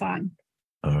spot. It's fine.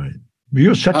 All right.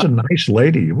 You're such a nice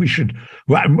lady. We should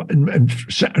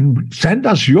send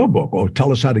us your book or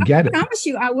tell us how to get it. I promise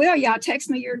you, I will. Yeah, text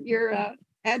me your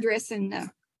address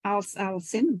and I'll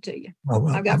send them to you. Well,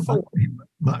 I've got 4.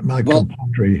 My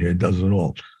compadre here does it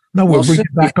all. No, we'll bring you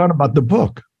back on about the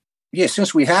book. Yeah,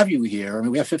 since we have you here, I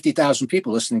mean, we have 50,000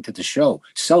 people listening to the show.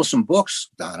 Sell some books,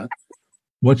 Donna.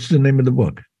 What's the name of the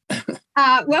book?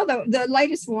 Well, the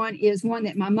latest one is one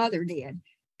that my mother did.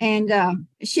 And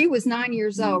she was 9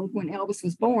 years old when Elvis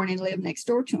was born and lived next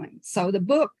door to him. So the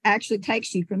book actually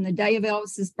takes you from the day of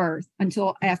Elvis's birth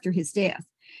until after his death.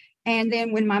 And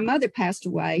then when my mother passed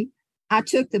away, I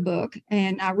took the book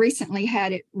and I recently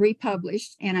had it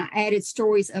republished and I added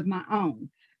stories of my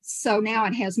own. So now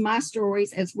it has my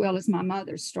stories as well as my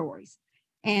mother's stories.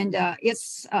 And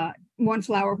it's One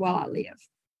Flower While I Live.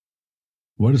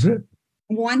 What is it?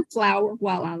 One Flower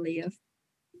While I Live.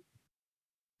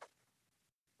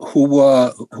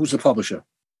 Who's the publisher?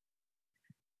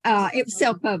 It was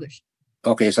self-published.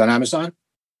 Okay, it's on Amazon?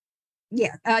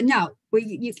 Yeah, no. Well,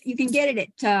 you can get it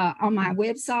at on my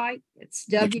website. It's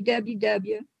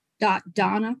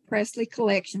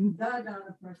www.donnapresleycollection.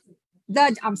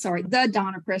 The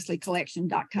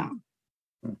DonnaPresleyCollection.com.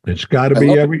 It's got to be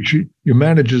your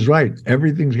manager's right.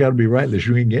 Everything's got to be right. Unless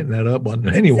you ain't getting that up on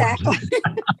anyone's side.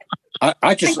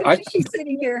 She's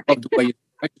sitting here.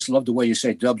 I just love the way you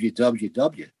say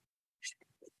www.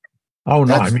 Oh,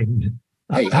 no, I mean...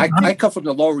 I come from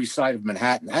the Lower East Side of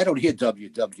Manhattan. I don't hear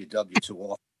www too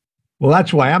often. Well,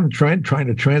 that's why I'm trying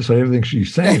to translate everything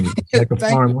she's saying. It's like a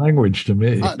foreign language to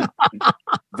me.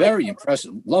 Very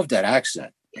impressive. Love that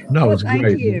accent. No, it's thank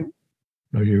great. You.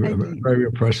 No, you're a very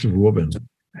impressive woman.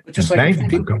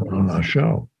 Thank you for coming on our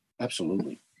show.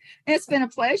 Absolutely. It's been a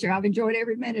pleasure. I've enjoyed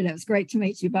every minute. It was great to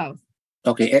meet you both.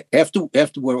 Okay, after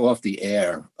we're off the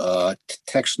air,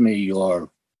 text me your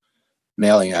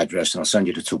mailing address and I'll send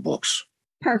you the 2 books.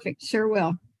 Perfect. Sure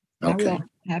will. Okay.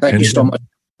 Thank you so much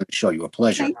for the show. You a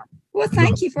pleasure.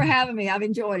 Thank you for having me. I've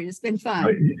enjoyed it. It's been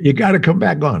fun. You got to come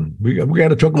back on. We got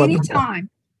to talk about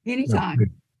anytime.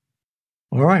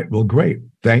 All right. Well, great.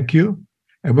 Thank you.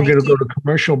 And we're going to go to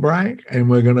commercial break and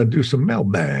we're going to do some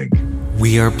mailbag.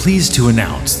 We are pleased to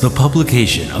announce the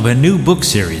publication of a new book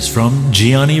series from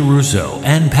Gianni Russo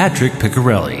and Patrick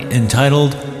Piccarelli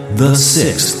entitled The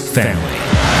Sixth Family.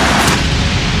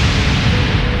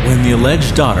 When the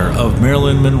alleged daughter of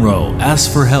Marilyn Monroe asks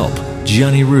for help,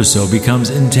 Gianni Russo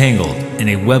becomes entangled in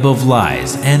a web of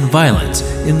lies and violence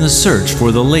in the search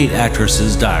for the late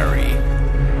actress's diary.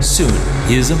 Soon,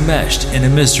 he is enmeshed in a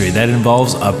mystery that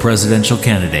involves a presidential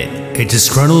candidate, a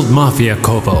disgruntled mafia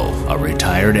capo, a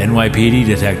retired NYPD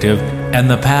detective, and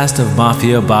the past of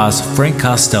mafia boss Frank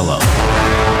Costello.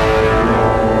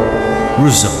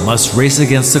 Russo must race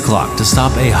against the clock to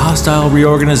stop a hostile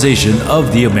reorganization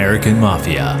of the American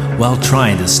mafia while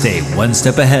trying to stay one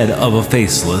step ahead of a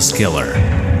faceless killer.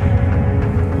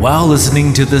 While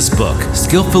listening to this book,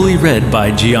 skillfully read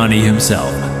by Gianni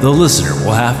himself, the listener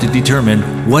will have to determine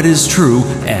what is true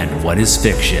and what is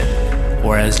fiction.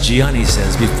 Or as Gianni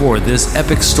says before this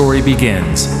epic story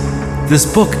begins, This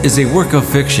book is a work of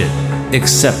fiction,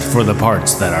 except for the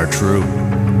parts that are true.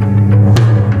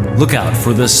 Look out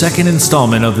for the second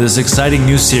installment of this exciting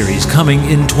new series coming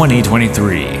in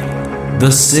 2023.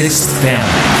 The Sixth Family.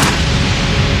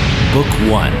 Book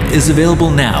 1 is available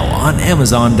now on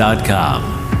Amazon.com.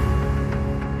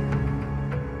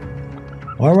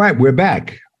 All right, we're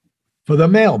back for the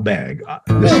mailbag.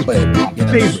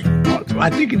 Favorite. I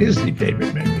think it is the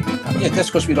favorite, maybe. Yeah, that's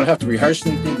because we don't have to rehearse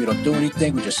anything. We don't do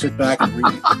anything. We just sit back and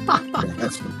read.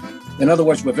 In other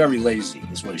words, we're very lazy,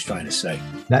 is what he's trying to say.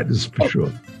 That is for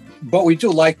sure. But we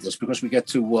do like this because we get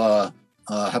to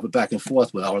have a back and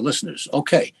forth with our listeners.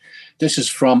 Okay, this is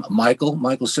from Michael.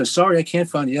 Michael says, sorry, I can't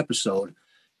find the episode.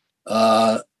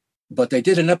 But they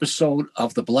did an episode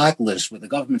of The Blacklist where the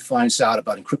government finds out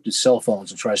about encrypted cell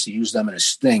phones and tries to use them in a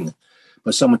sting,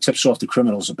 but someone tips off the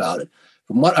criminals about it.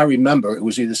 From what I remember, it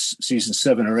was either season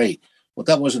 7 or 8. Well,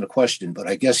 that wasn't a question, but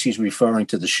I guess he's referring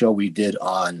to the show we did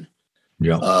on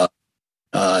the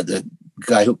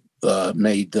guy who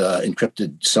made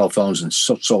encrypted cell phones and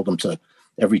sold them to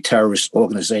every terrorist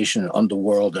organization and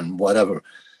underworld and whatever.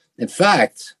 In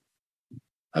fact,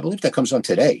 I believe that comes on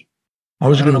today. I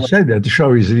was going to say that the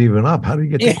show isn't even up. How do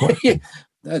you get the question?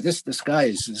 This guy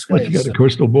is. You got a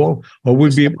crystal ball? Or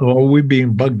we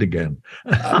being bugged again?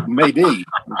 Maybe. We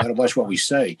got to watch what we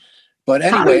say. But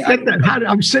anyway,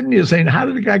 I'm sitting here saying, how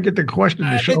did the guy get the question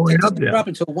to show up there? Up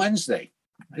until Wednesday.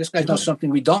 This guy knows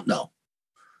something we don't know.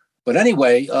 But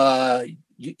anyway,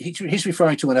 he's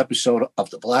referring to an episode of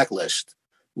The Blacklist,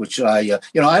 which I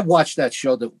watched that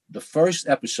show. The first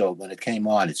episode when it came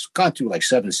on, it's gone through like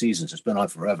 7 seasons. It's been on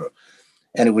forever.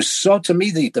 And it was so, to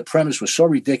me, the premise was so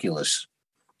ridiculous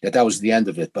that was the end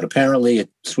of it. But apparently it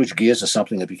switched gears or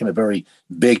something. It became a very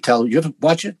big television. You ever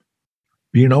watch it?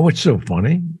 You know what's so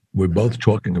funny? We're both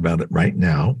talking about it right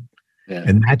now. Yeah.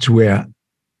 And that's where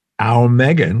our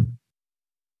Megan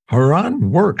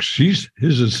Haran works. She's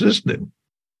his assistant.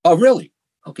 Oh, really?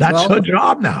 Okay. That's her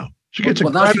job now. She gets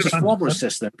now she's a former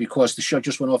assistant because the show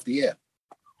just went off the air.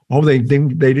 Oh, they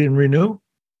didn't renew?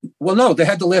 Well, no, they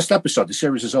had the last episode. The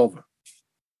series is over.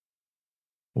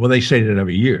 Well, they say that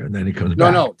every year, and then he comes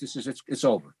back. No, it's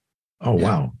over. Oh, yeah.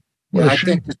 Wow. Yeah,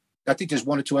 I think there's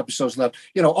 1 or 2 episodes left.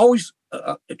 Always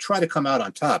try to come out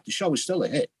on top. The show is still a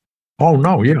hit. Oh,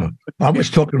 no, yeah. I was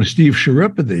talking to Steve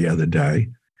Sharippa the other day,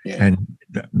 and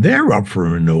they're up for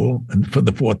renewal and for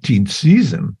the 14th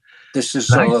season. This is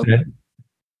you're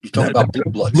talking about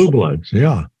Blue Bloods. Blue Bloods,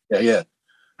 yeah. Yeah.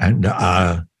 And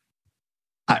I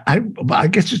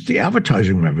guess it's the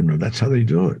advertising revenue. That's how they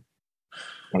do it.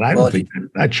 But I don't think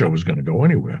that show was going to go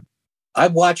anywhere. I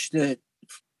watched it.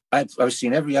 I've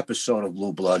seen every episode of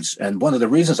Blue Bloods, and one of the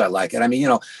reasons I like it, I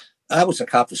mean, I was a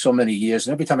cop for so many years,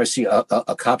 and every time I see a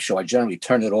cop show, I generally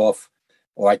turn it off,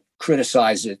 or I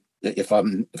criticize it if I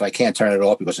can't turn it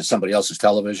off because it's somebody else's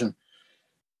television.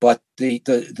 But the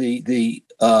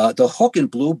hook in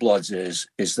Blue Bloods is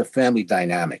the family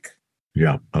dynamic.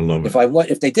 Yeah, I love it.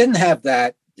 If they didn't have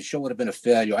that, the show would have been a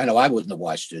failure. I know I wouldn't have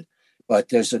watched it.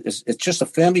 But it's just a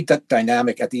family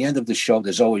dynamic. At the end of the show,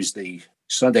 there's always the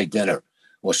Sunday dinner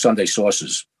or Sunday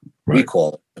sauces. Right. We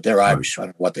call it, but they're Irish. I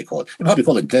don't know what they call it. They probably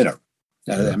call it dinner.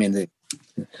 I mean,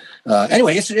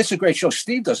 anyway, it's a great show.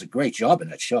 Steve does a great job in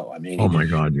that show. I mean, oh my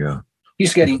God, yeah.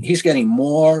 He's getting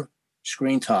more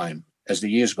screen time as the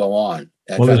years go on.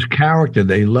 Well, his character,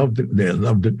 they loved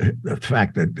the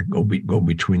fact that they go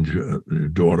between the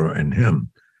daughter and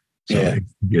him. So it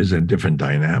gives a different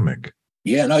dynamic.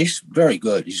 Yeah, no, he's very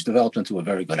good. He's developed into a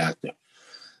very good actor.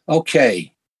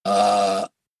 Okay.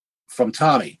 From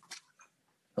Tommy,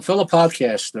 a fellow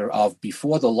podcaster of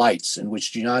Before the Lights, in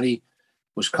which Gianni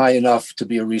was kind enough to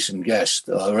be a recent guest,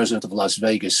 a resident of Las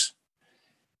Vegas,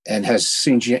 and have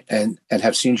seen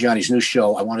Gianni's new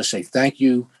show. I want to say thank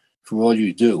you for all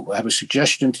you do. I have a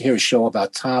suggestion to hear a show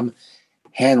about Tom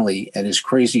Hanley and his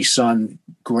crazy son,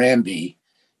 Granby,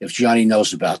 if Gianni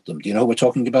knows about them. Do you know who we're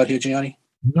talking about here, Gianni?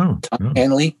 No. Tom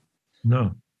Hanley?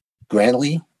 No.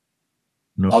 Granley?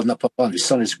 No. Oh, no, his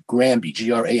son is Granby,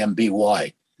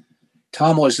 Gramby.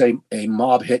 Tom was a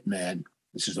mob hitman.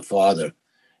 This is the father.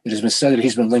 It has been said that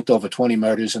he's been linked to over 20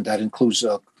 murders, and that includes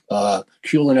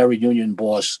culinary union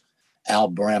boss Al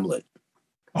Bramlett.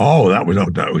 Oh,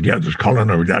 this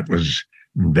culinary, that was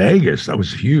in Vegas. That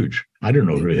was huge. I didn't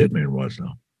know who the hitman was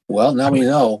now. Well, now we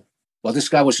know. Well, this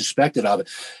guy was suspected of it.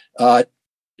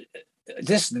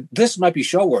 This might be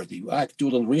show worthy. I have to do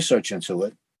a little research into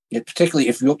it, particularly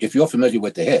if you're familiar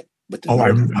with the hit.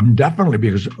 I'm definitely,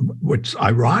 because what's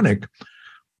ironic,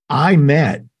 we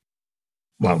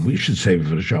should save it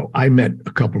for the show. I met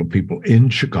a couple of people in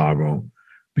Chicago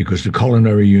because the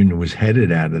culinary union was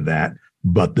headed out of that,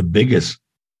 but the biggest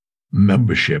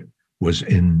membership was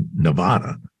in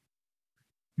Nevada.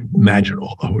 Imagine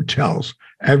all the hotels.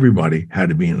 Everybody had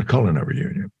to be in the culinary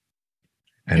union.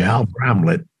 And Al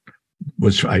Bramlett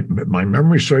was, my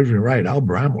memory serves me right, Al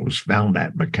Bramlett was found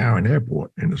at McCarran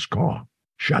Airport in his car,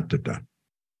 shot to death.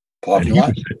 Parking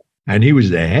lot? And he was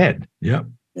the head. Yep.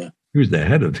 Yeah. He was the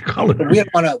head of the culinary.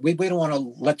 We don't want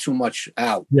to let too much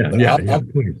out. Yeah,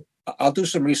 please. I'll do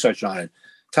some research on it.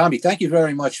 Tommy, thank you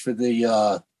very much for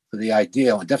the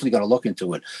idea. I'm definitely going to look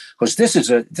into it because this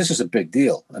is a big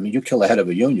deal. I mean, you kill the head of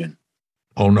a union.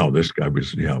 Oh no, this guy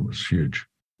was huge.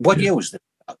 What year was this?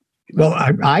 Well,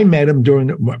 I met him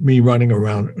during me running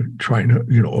around trying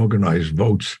to organize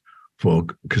votes for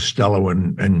Costello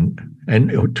and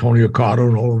Tony Accardo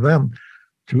and all of them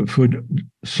for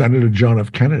Senator John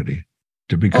F. Kennedy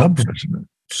to become president.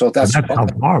 So that's how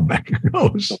far back it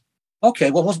goes.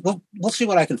 Okay, well, we'll see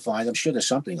what I can find. I'm sure there's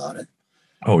something on it.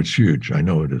 Oh, it's huge. I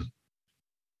know it is.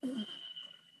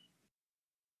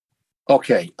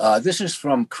 Okay, this is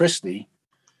from Christy.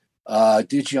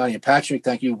 Dear Gianni and Patrick,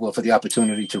 thank you for the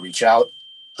opportunity to reach out.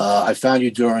 I found you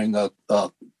during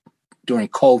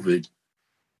COVID,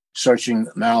 searching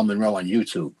Marilyn Monroe on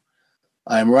YouTube.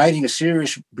 I'm writing a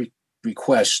serious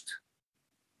request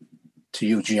to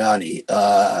you, Gianni,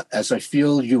 as I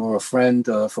feel you are a friend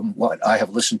from what I have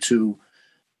listened to.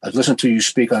 I've listened to you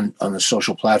speak on the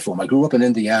social platform. I grew up in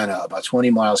Indiana, about 20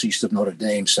 miles east of Notre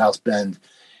Dame, South Bend,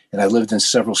 and I lived in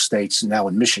several states, now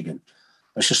in Michigan.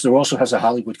 My sister also has a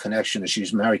Hollywood connection, and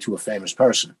she's married to a famous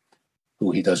person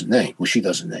who she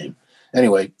doesn't name.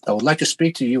 Anyway, I would like to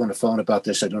speak to you on the phone about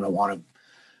this. I don't want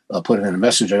to put it in a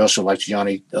message. I also like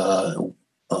Gianni.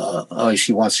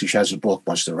 She has a book,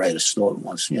 wants to write a story,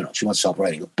 she wants help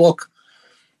writing a book.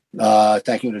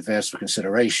 Thank you in advance for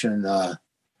consideration.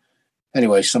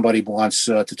 Anyway, somebody wants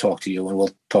to talk to you, and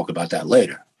we'll talk about that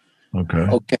later.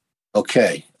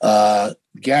 Okay.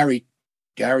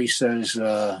 Gary says,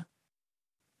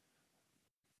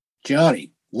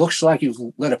 Gianni, looks like you've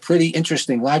led a pretty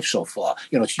interesting life so far.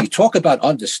 You talk about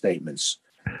understatements.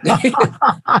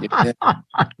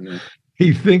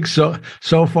 He thinks so.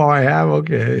 So far, I have.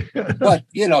 Okay. But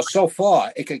so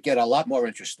far it could get a lot more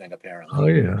interesting. Apparently. Oh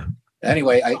yeah.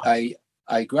 Anyway,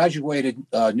 I graduated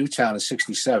Newtown in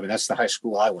 '67. That's the high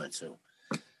school I went to.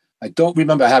 I don't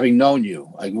remember having known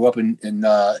you. I grew up in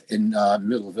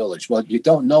Middle Village. Well, you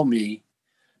don't know me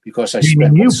because I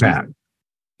spent. You, Pat.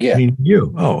 Yeah.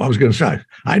 You. Oh, I was going to say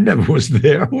I never was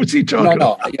there. What's he talking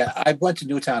about? No. Yeah, I went to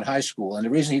Newtown High School, and the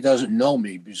reason he doesn't know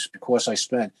me is because I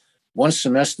spent one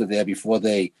semester there before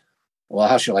they, well,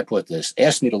 how shall I put this,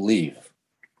 asked me to leave.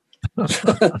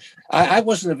 I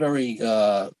wasn't a very,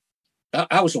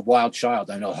 I was a wild child.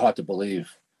 I know, hard to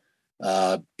believe.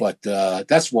 But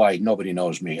that's why nobody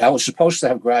knows me. I was supposed to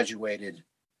have graduated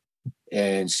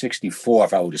in '64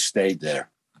 if I would have stayed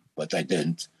there, but I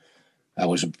didn't. I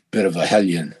was a bit of a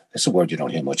hellion. That's a word you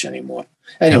don't hear much anymore.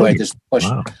 Anyway, there's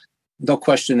no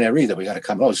question there either. We got to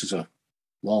come. Oh, this is a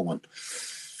long one.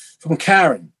 From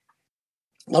Karen.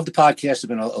 Love the podcast. I've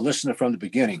been a listener from the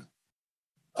beginning.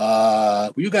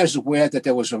 Were you guys aware that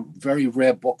there was a very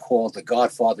rare book called The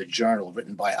Godfather Journal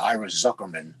written by Ira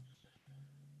Zuckerman,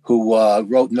 who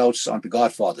wrote notes on the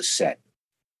Godfather set?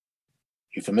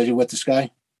 You familiar with this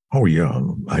guy? Oh, yeah.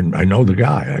 I know the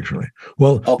guy, actually.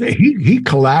 Well, okay. He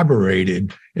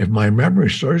collaborated, if my memory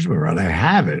serves me right, I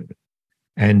have it.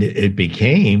 And it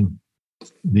became,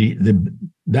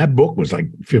 that book was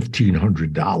like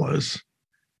 $1,500.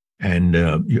 And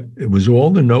it was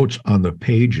all the notes on the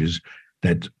pages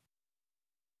that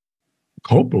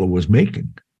Coppola was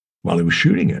making while he was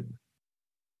shooting it.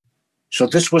 So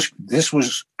this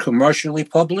was commercially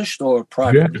published or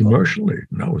privately? Yeah, commercially.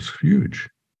 That was huge.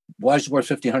 Why is it worth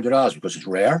 $1,500? Because it's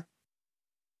rare?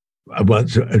 Well,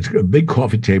 it's a big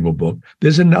coffee table book.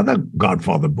 There's another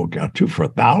Godfather book out too for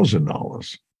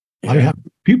 $1,000. Yeah. I have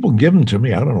people give them to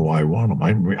me. I don't know why I want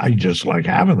them. I just like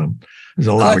having them. There's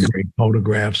a lot of great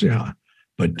photographs, yeah.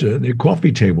 But they're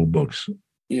coffee table books.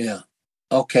 Yeah.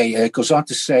 Okay. It goes on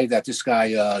to say that this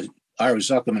guy, Ira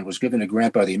Zuckerman, was given a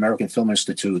grant by the American Film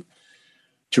Institute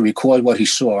to record what he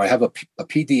saw. I have a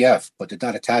PDF, but did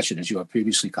not attach it. As you have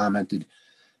previously commented,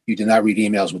 you do not read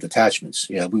emails with attachments.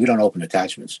 Yeah, we don't open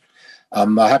attachments.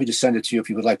 I'm happy to send it to you if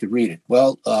you would like to read it.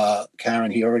 Well,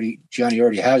 Karen, Johnny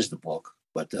already has the book,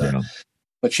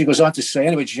 but she goes on to say,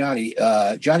 anyway,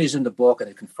 Johnny's in the book, and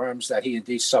it confirms that he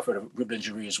indeed suffered a rib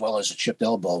injury as well as a chipped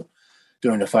elbow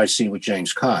during the fight scene with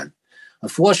James Caan.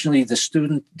 Unfortunately, the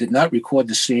student did not record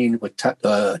the scene with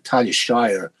Talia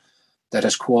Shire that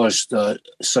has caused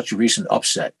such a recent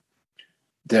upset.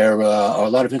 There are a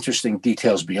lot of interesting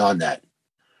details beyond that.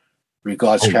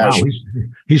 Regards, Wow.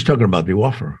 He's talking about The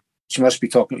Offer. She must be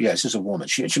talking. Yeah, this is a woman.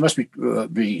 She must be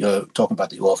talking about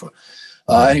the offer.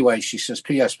 Anyway, she says,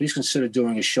 P.S. Please consider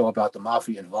doing a show about the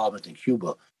mafia involvement in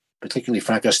Cuba, particularly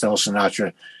Frank Costello,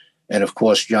 Sinatra, and of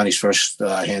course Johnny's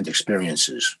first-hand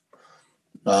experiences.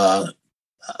 Well,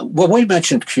 we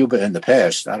mentioned Cuba in the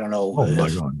past. I don't know. Oh my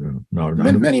God, no,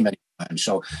 many times.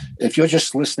 So, if you're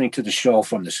just listening to the show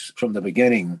from the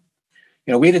beginning,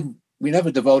 we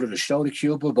never devoted a show to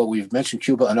Cuba, but we've mentioned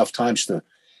Cuba enough times to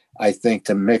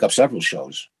make up several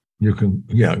shows. You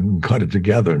can cut it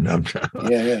together.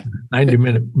 Yeah.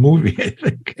 90-minute movie, I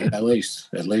think. Yeah, at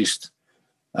least.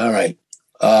 All right.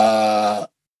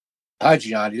 Hi,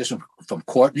 Gianni. This is from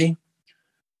Courtney.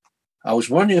 I was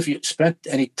wondering if you spent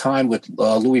any time with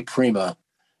Louis Prima,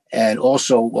 and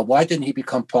also, why didn't he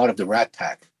become part of the Rat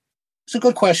Pack? It's a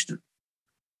good question.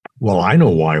 Well, I know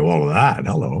why all of that.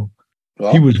 Hello.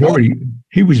 Well,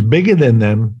 he was bigger than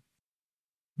them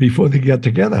before they got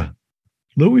together.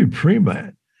 Louis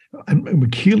Prima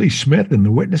and Keely Smith and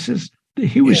the Witnesses,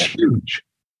 he was huge.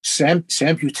 Sam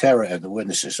Butera and the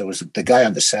Witnesses. So it was the guy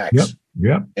on the sax.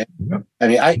 Yep. I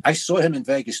mean, I saw him in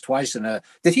Vegas twice. And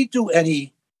did he do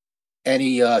any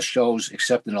shows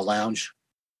except in a lounge?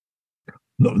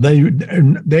 No,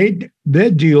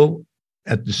 their deal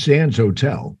at the Sands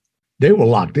Hotel, they were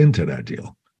locked into that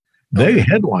deal. They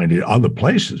headlined it other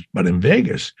places, but in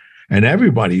Vegas, and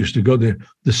everybody used to go there.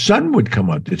 The sun would come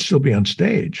up; they'd still be on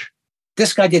stage.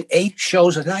 This guy did 8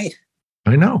 shows a night.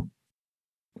 I know.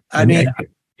 I mean,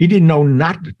 he didn't know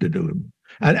not to do them.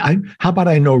 And how about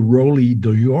I know Rolly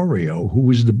DiOrio, who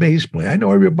was the bass player? I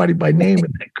know everybody by name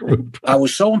in that group. I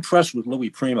was so impressed with Louis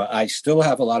Prima. I still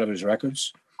have a lot of his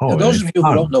records. Now, those of you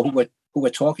who don't know who we're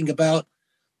talking about,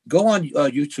 go on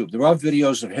YouTube. There are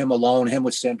videos of him alone, him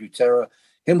with Sam Butera,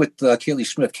 him with Keely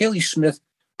Smith. Keely Smith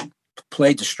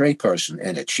played the straight person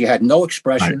in it. She had no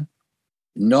expression,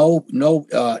 no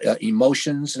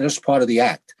emotions, and this was part of the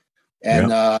act.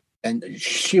 And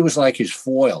she was like his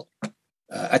foil.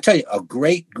 I tell you, a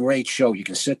great show. You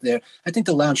can sit there. I think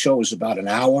the lounge show was about an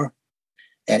hour.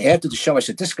 And after the show, I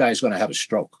said, this guy's going to have a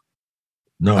stroke.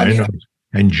 No, I know.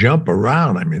 And jump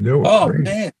around. I mean, they were crazy.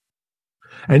 Man.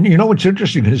 And you know what's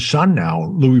interesting? His son now,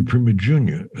 Louis Prima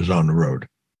Jr., is on the road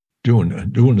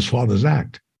doing his father's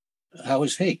act. How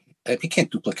is he? He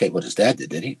can't duplicate what his dad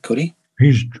did he? Could he?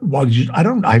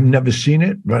 I've never seen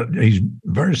it, but he's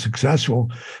very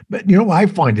successful. But, I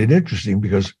find it interesting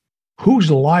because who's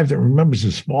alive that remembers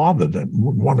his father that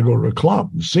would want to go to a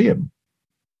club and see him?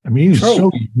 I mean, he was so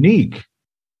unique.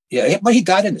 Yeah, but he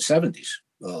died in the 70s.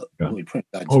 Louis Prima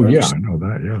died in the 70s. I know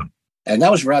that, yeah. And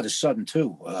that was rather sudden,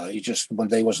 too. He just one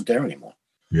day wasn't there anymore.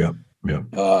 Yeah.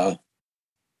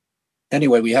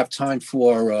 Anyway, we have time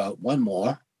for one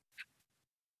more.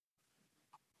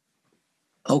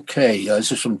 Okay,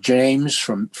 this is from James,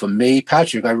 from me.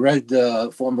 Patrick, I read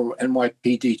former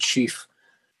NYPD Chief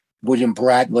William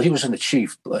Bratt. Well, he wasn't the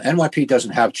chief. NYPD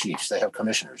doesn't have chiefs. They have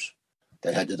commissioners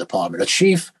that head the department. A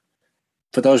chief,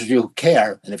 for those of you who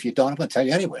care, and if you don't, I'm going to tell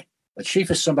you anyway. A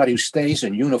chief is somebody who stays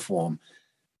in uniform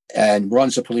and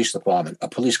runs a police department. A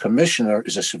police commissioner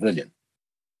is a civilian,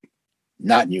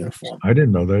 not in uniform. I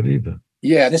didn't know that either.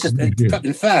 Yeah, this is,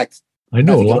 in fact, I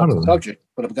know a lot of them. Subject,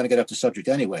 but I'm going to get up to subject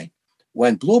anyway.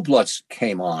 When Blue Bloods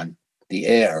came on the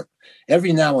air,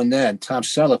 every now and then, Tom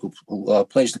Selleck, who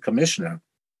plays the commissioner,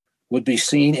 would be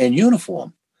seen in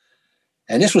uniform.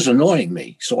 And this was annoying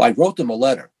me. So I wrote them a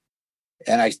letter,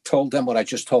 and I told them what I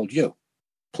just told you.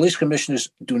 Police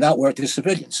commissioners do not wear to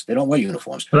civilians. They don't wear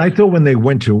uniforms. But I thought when they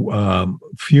went to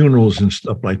funerals and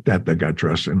stuff like that, they got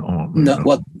dressed in armor. No,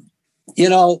 well,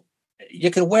 you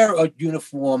can wear a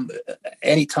uniform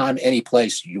anytime, any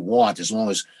place you want, as long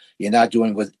as you're not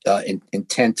doing with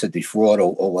intent to defraud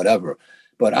or whatever.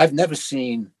 But I've never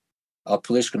seen a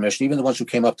police commissioner, even the ones who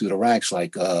came up through the ranks,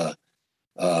 like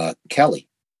Kelly.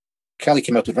 Kelly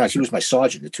came up through the ranks. He was my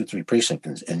sergeant, the 2-3 precinct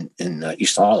in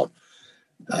East Harlem.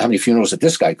 How many funerals did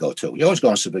this guy go to? You always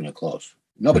go in civilian clothes.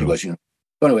 Nobody was uniform.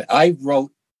 But anyway,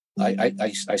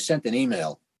 I sent an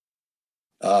email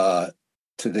to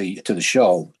the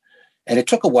show, and it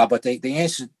took a while, but they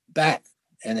answered back,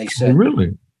 and they said,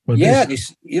 "Really? Well, yeah,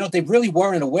 they really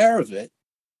weren't aware of it."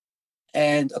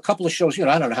 And a couple of shows,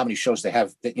 I don't know how many shows they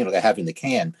have in the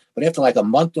can, but after like a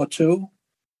month or two,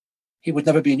 he would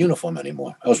never be in uniform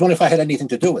anymore. I was wondering if I had anything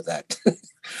to do with that.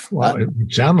 Well, it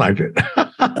would sound like it.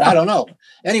 I don't know.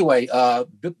 Anyway,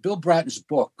 Bill Bratton's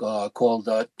book called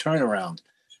Turnaround,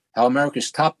 How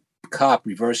America's Top Cop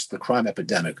Reversed the Crime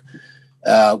Epidemic,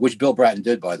 which Bill Bratton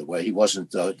did, by the way. He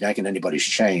wasn't yanking anybody's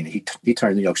chain. He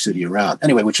turned New York City around.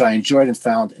 Anyway, which I enjoyed and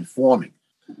found informing.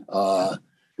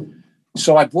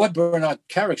 So I bought Bernard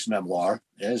Kerrick's memoir.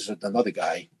 There's another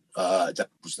guy. that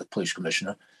was the police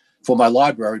commissioner, for my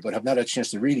library, but have not had a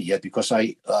chance to read it yet because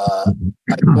I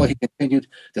thought he continued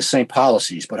the same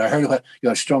policies. But I heard you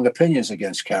have strong opinions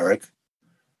against Carrick.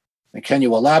 And can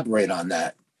you elaborate on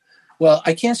that? Well,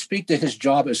 I can't speak to his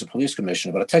job as a police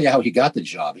commissioner, but I'll tell you how he got the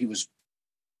job. He was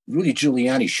Rudy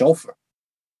Giuliani's chauffeur.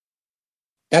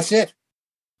 That's it.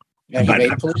 And he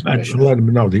made police commissioner. Let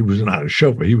him know he was not a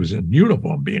chauffeur. He was in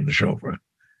uniform being the chauffeur.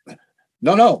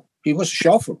 No. He was a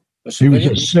chauffeur. He was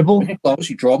a civil? He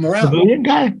drove him around. Civilian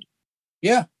guy?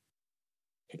 Yeah.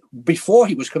 Before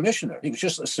he was commissioner, he was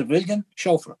just a civilian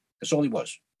chauffeur. That's all he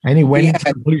was. And he went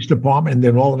into the police department and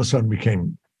then all of a sudden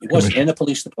became He wasn't in the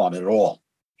police department at all.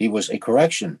 He was a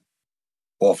correction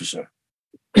officer.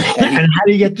 And how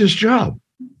did he get this job?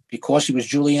 Because he was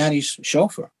Giuliani's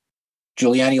chauffeur.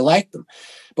 Giuliani liked him.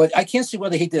 But I can't see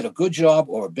whether he did a good job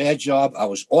or a bad job. I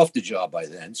was off the job by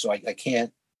then, so I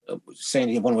can't say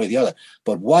anything one way or the other.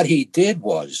 But what he did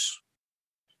was,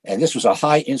 and this was a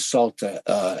high insult to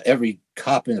every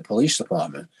cop in the police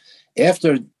department,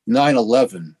 after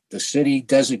 9/11, the city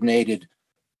designated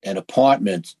an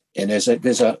apartment, and there's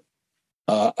a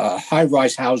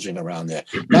high-rise housing around there,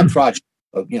 not project,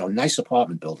 nice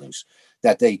apartment buildings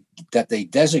that they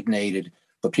designated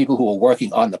for people who were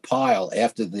working on the pile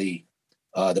after the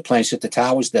planes hit the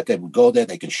towers, that they would go there,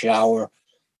 they could shower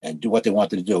and do what they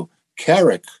wanted to do.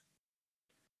 Carrick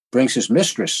brings his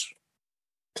mistress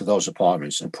to those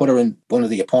apartments and put her in one of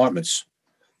the apartments.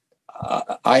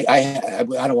 I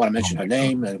don't want to mention her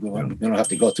name, and we don't have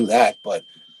to go through that, but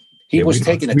he was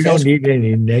taking a test. We don't need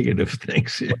any negative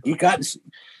things here. He got,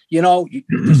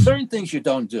 there's certain things you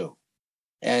don't do.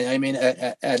 And I mean,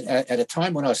 at a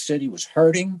time when our city was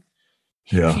hurting,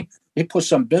 he put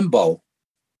some bimbo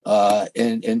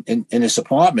in his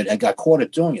apartment and got caught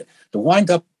at doing it. The wind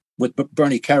up with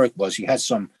Bernie Carrick was he had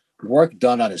some work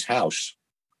done on his house.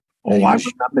 Oh, I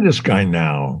remember this guy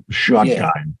now. Short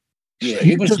guy. Yeah,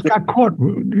 he just got caught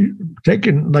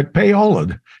taking like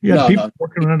payola. People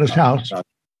working on his house. No.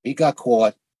 He got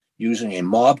caught using a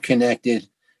mob-connected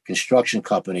construction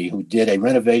company who did a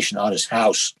renovation on his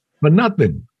house. For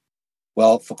nothing.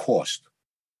 Well, for cost.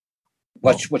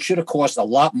 What should have cost a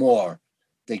lot more,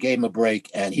 they gave him a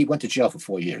break, and he went to jail for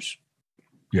 4 years.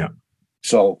 Yeah.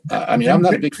 So, I'm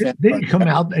not a big fan. Did he come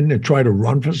out and try to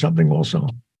run for something also?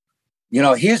 Here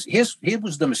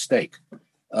was the mistake.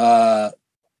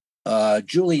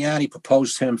 Giuliani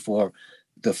proposed him for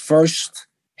the first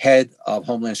head of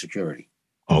Homeland Security.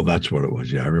 Oh, that's what it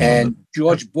was. Yeah, I remember. And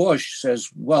George Bush says,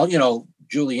 well,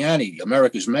 Giuliani,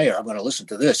 America's mayor, I'm going to listen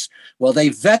to this. Well, they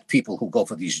vet people who go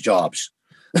for these jobs,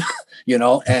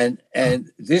 and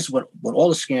this, when all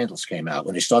the scandals came out,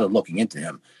 when they started looking into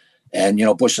him, and,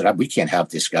 Bush said, we can't have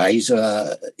this guy. He's,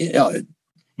 I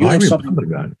remember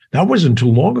that. That wasn't too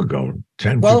long ago.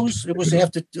 It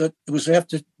was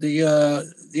after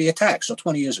the attack, so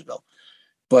 20 years ago.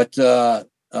 But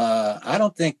I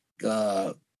don't think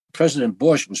President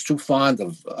Bush was too fond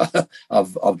of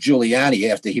Giuliani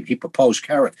after he proposed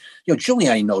Carrick.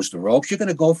 Giuliani knows the ropes. You're going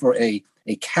to go for a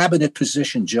cabinet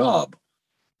position job.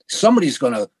 Somebody's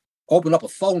going to open up a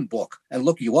phone book and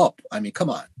look you up. I mean, come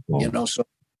on, So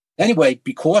anyway,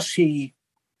 because he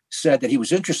said that he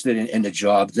was interested in the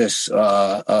job, this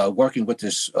working with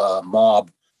this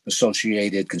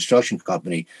mob-associated construction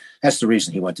company, that's the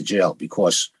reason he went to jail,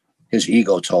 because his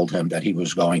ego told him that he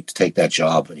was going to take that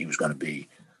job and he was going to be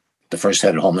the first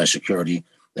head of Homeland Security,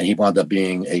 and he wound up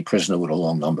being a prisoner with a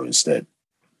long number instead.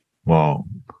 Wow.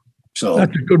 So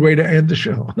that's a good way to end the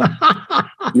show.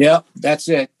 Yeah, that's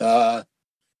it. That's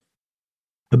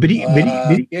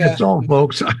all,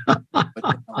 folks.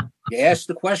 You asked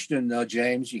the question,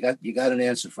 James. You got an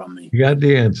answer from me. You got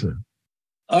the answer.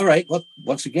 All right. Well,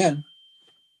 once again,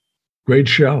 great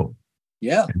show.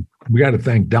 Yeah. And we got to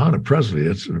thank Donna Presley.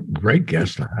 It's a great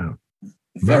guest to have.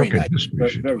 Very nice.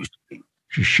 Very sweet.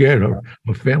 She shared her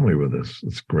family with us.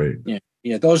 It's great.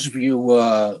 Yeah. Those of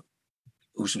you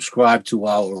who subscribe to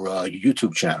our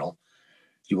YouTube channel,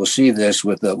 you will see this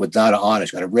with Donna on it.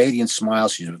 She's got a radiant smile.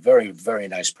 She's a very, very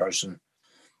nice person.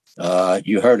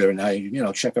 You heard her,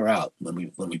 and check her out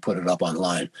when we put it up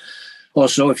online.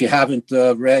 Also, if you haven't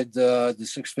read The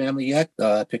Sixth Family yet,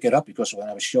 pick it up, because when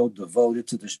I was showed devoted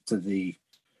to the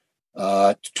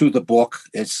book,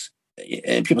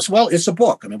 and people say, well, it's a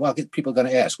book. I mean, people are going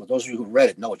to ask. Well, those of you who read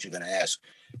it know what you're going to ask,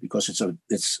 because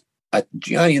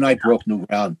Gianni and I broke new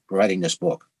ground writing this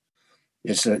book.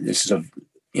 This is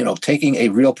taking a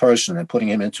real person and putting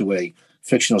him into a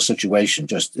fictional situation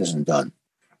just isn't done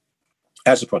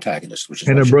as a protagonist, which is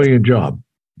a brilliant job.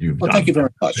 Thank you very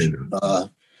much.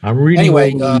 I'm reading.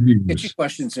 Anyway, get your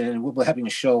questions in. We'll be having a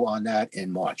show on that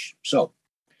in March. So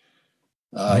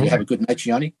You have a good night,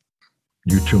 Gianni.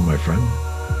 You too, my friend.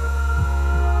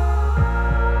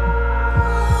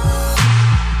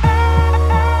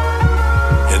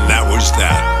 And that was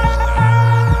that.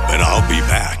 But I'll be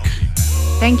back.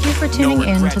 Thank you for tuning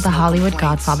in to the Hollywood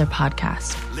Godfather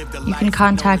podcast. You can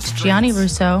contact Gianni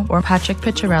Russo or Patrick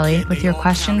Picciarelli with your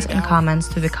questions and comments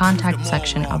through the contact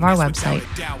section of our website,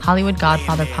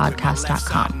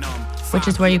 HollywoodGodfatherPodcast.com, which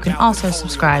is where you can also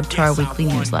subscribe to our weekly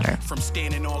newsletter.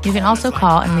 You can also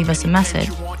call and leave us a message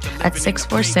at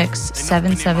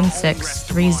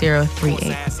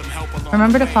 646-776-3038.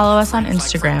 Remember to follow us on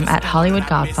Instagram at Hollywood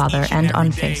Godfather and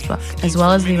on Facebook, as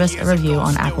well as leave us a review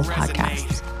on Apple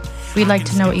Podcasts. We'd like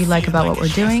to know what you like about what we're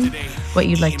doing, what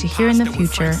you'd like to hear in the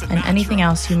future, and anything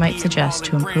else you might suggest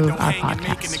to improve our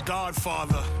podcast.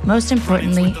 Most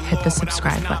importantly, hit the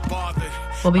subscribe button.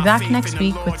 We'll be back next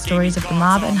week with stories of the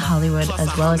mob and Hollywood,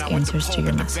 as well as answers to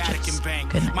your messages.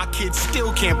 Good night. My kids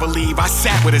still can't believe I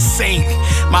sat with a saint.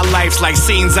 My life's like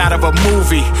scenes out of a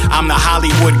movie. I'm the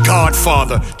Hollywood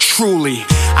Godfather, truly.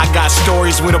 I got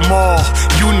stories with them all.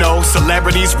 You know,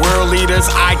 celebrities, world leaders,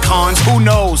 icons. Who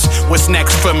knows what's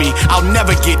next for me? I'll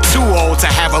never get too old to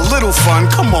have a little fun.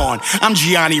 Come on, I'm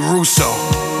Gianni Russo,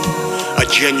 a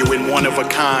genuine one of a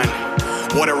kind.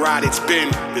 What a ride it's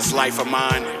been, this life of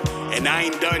mine. And I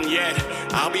ain't done yet.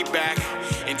 I'll be back.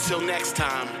 Until next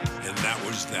time. And that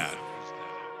was that.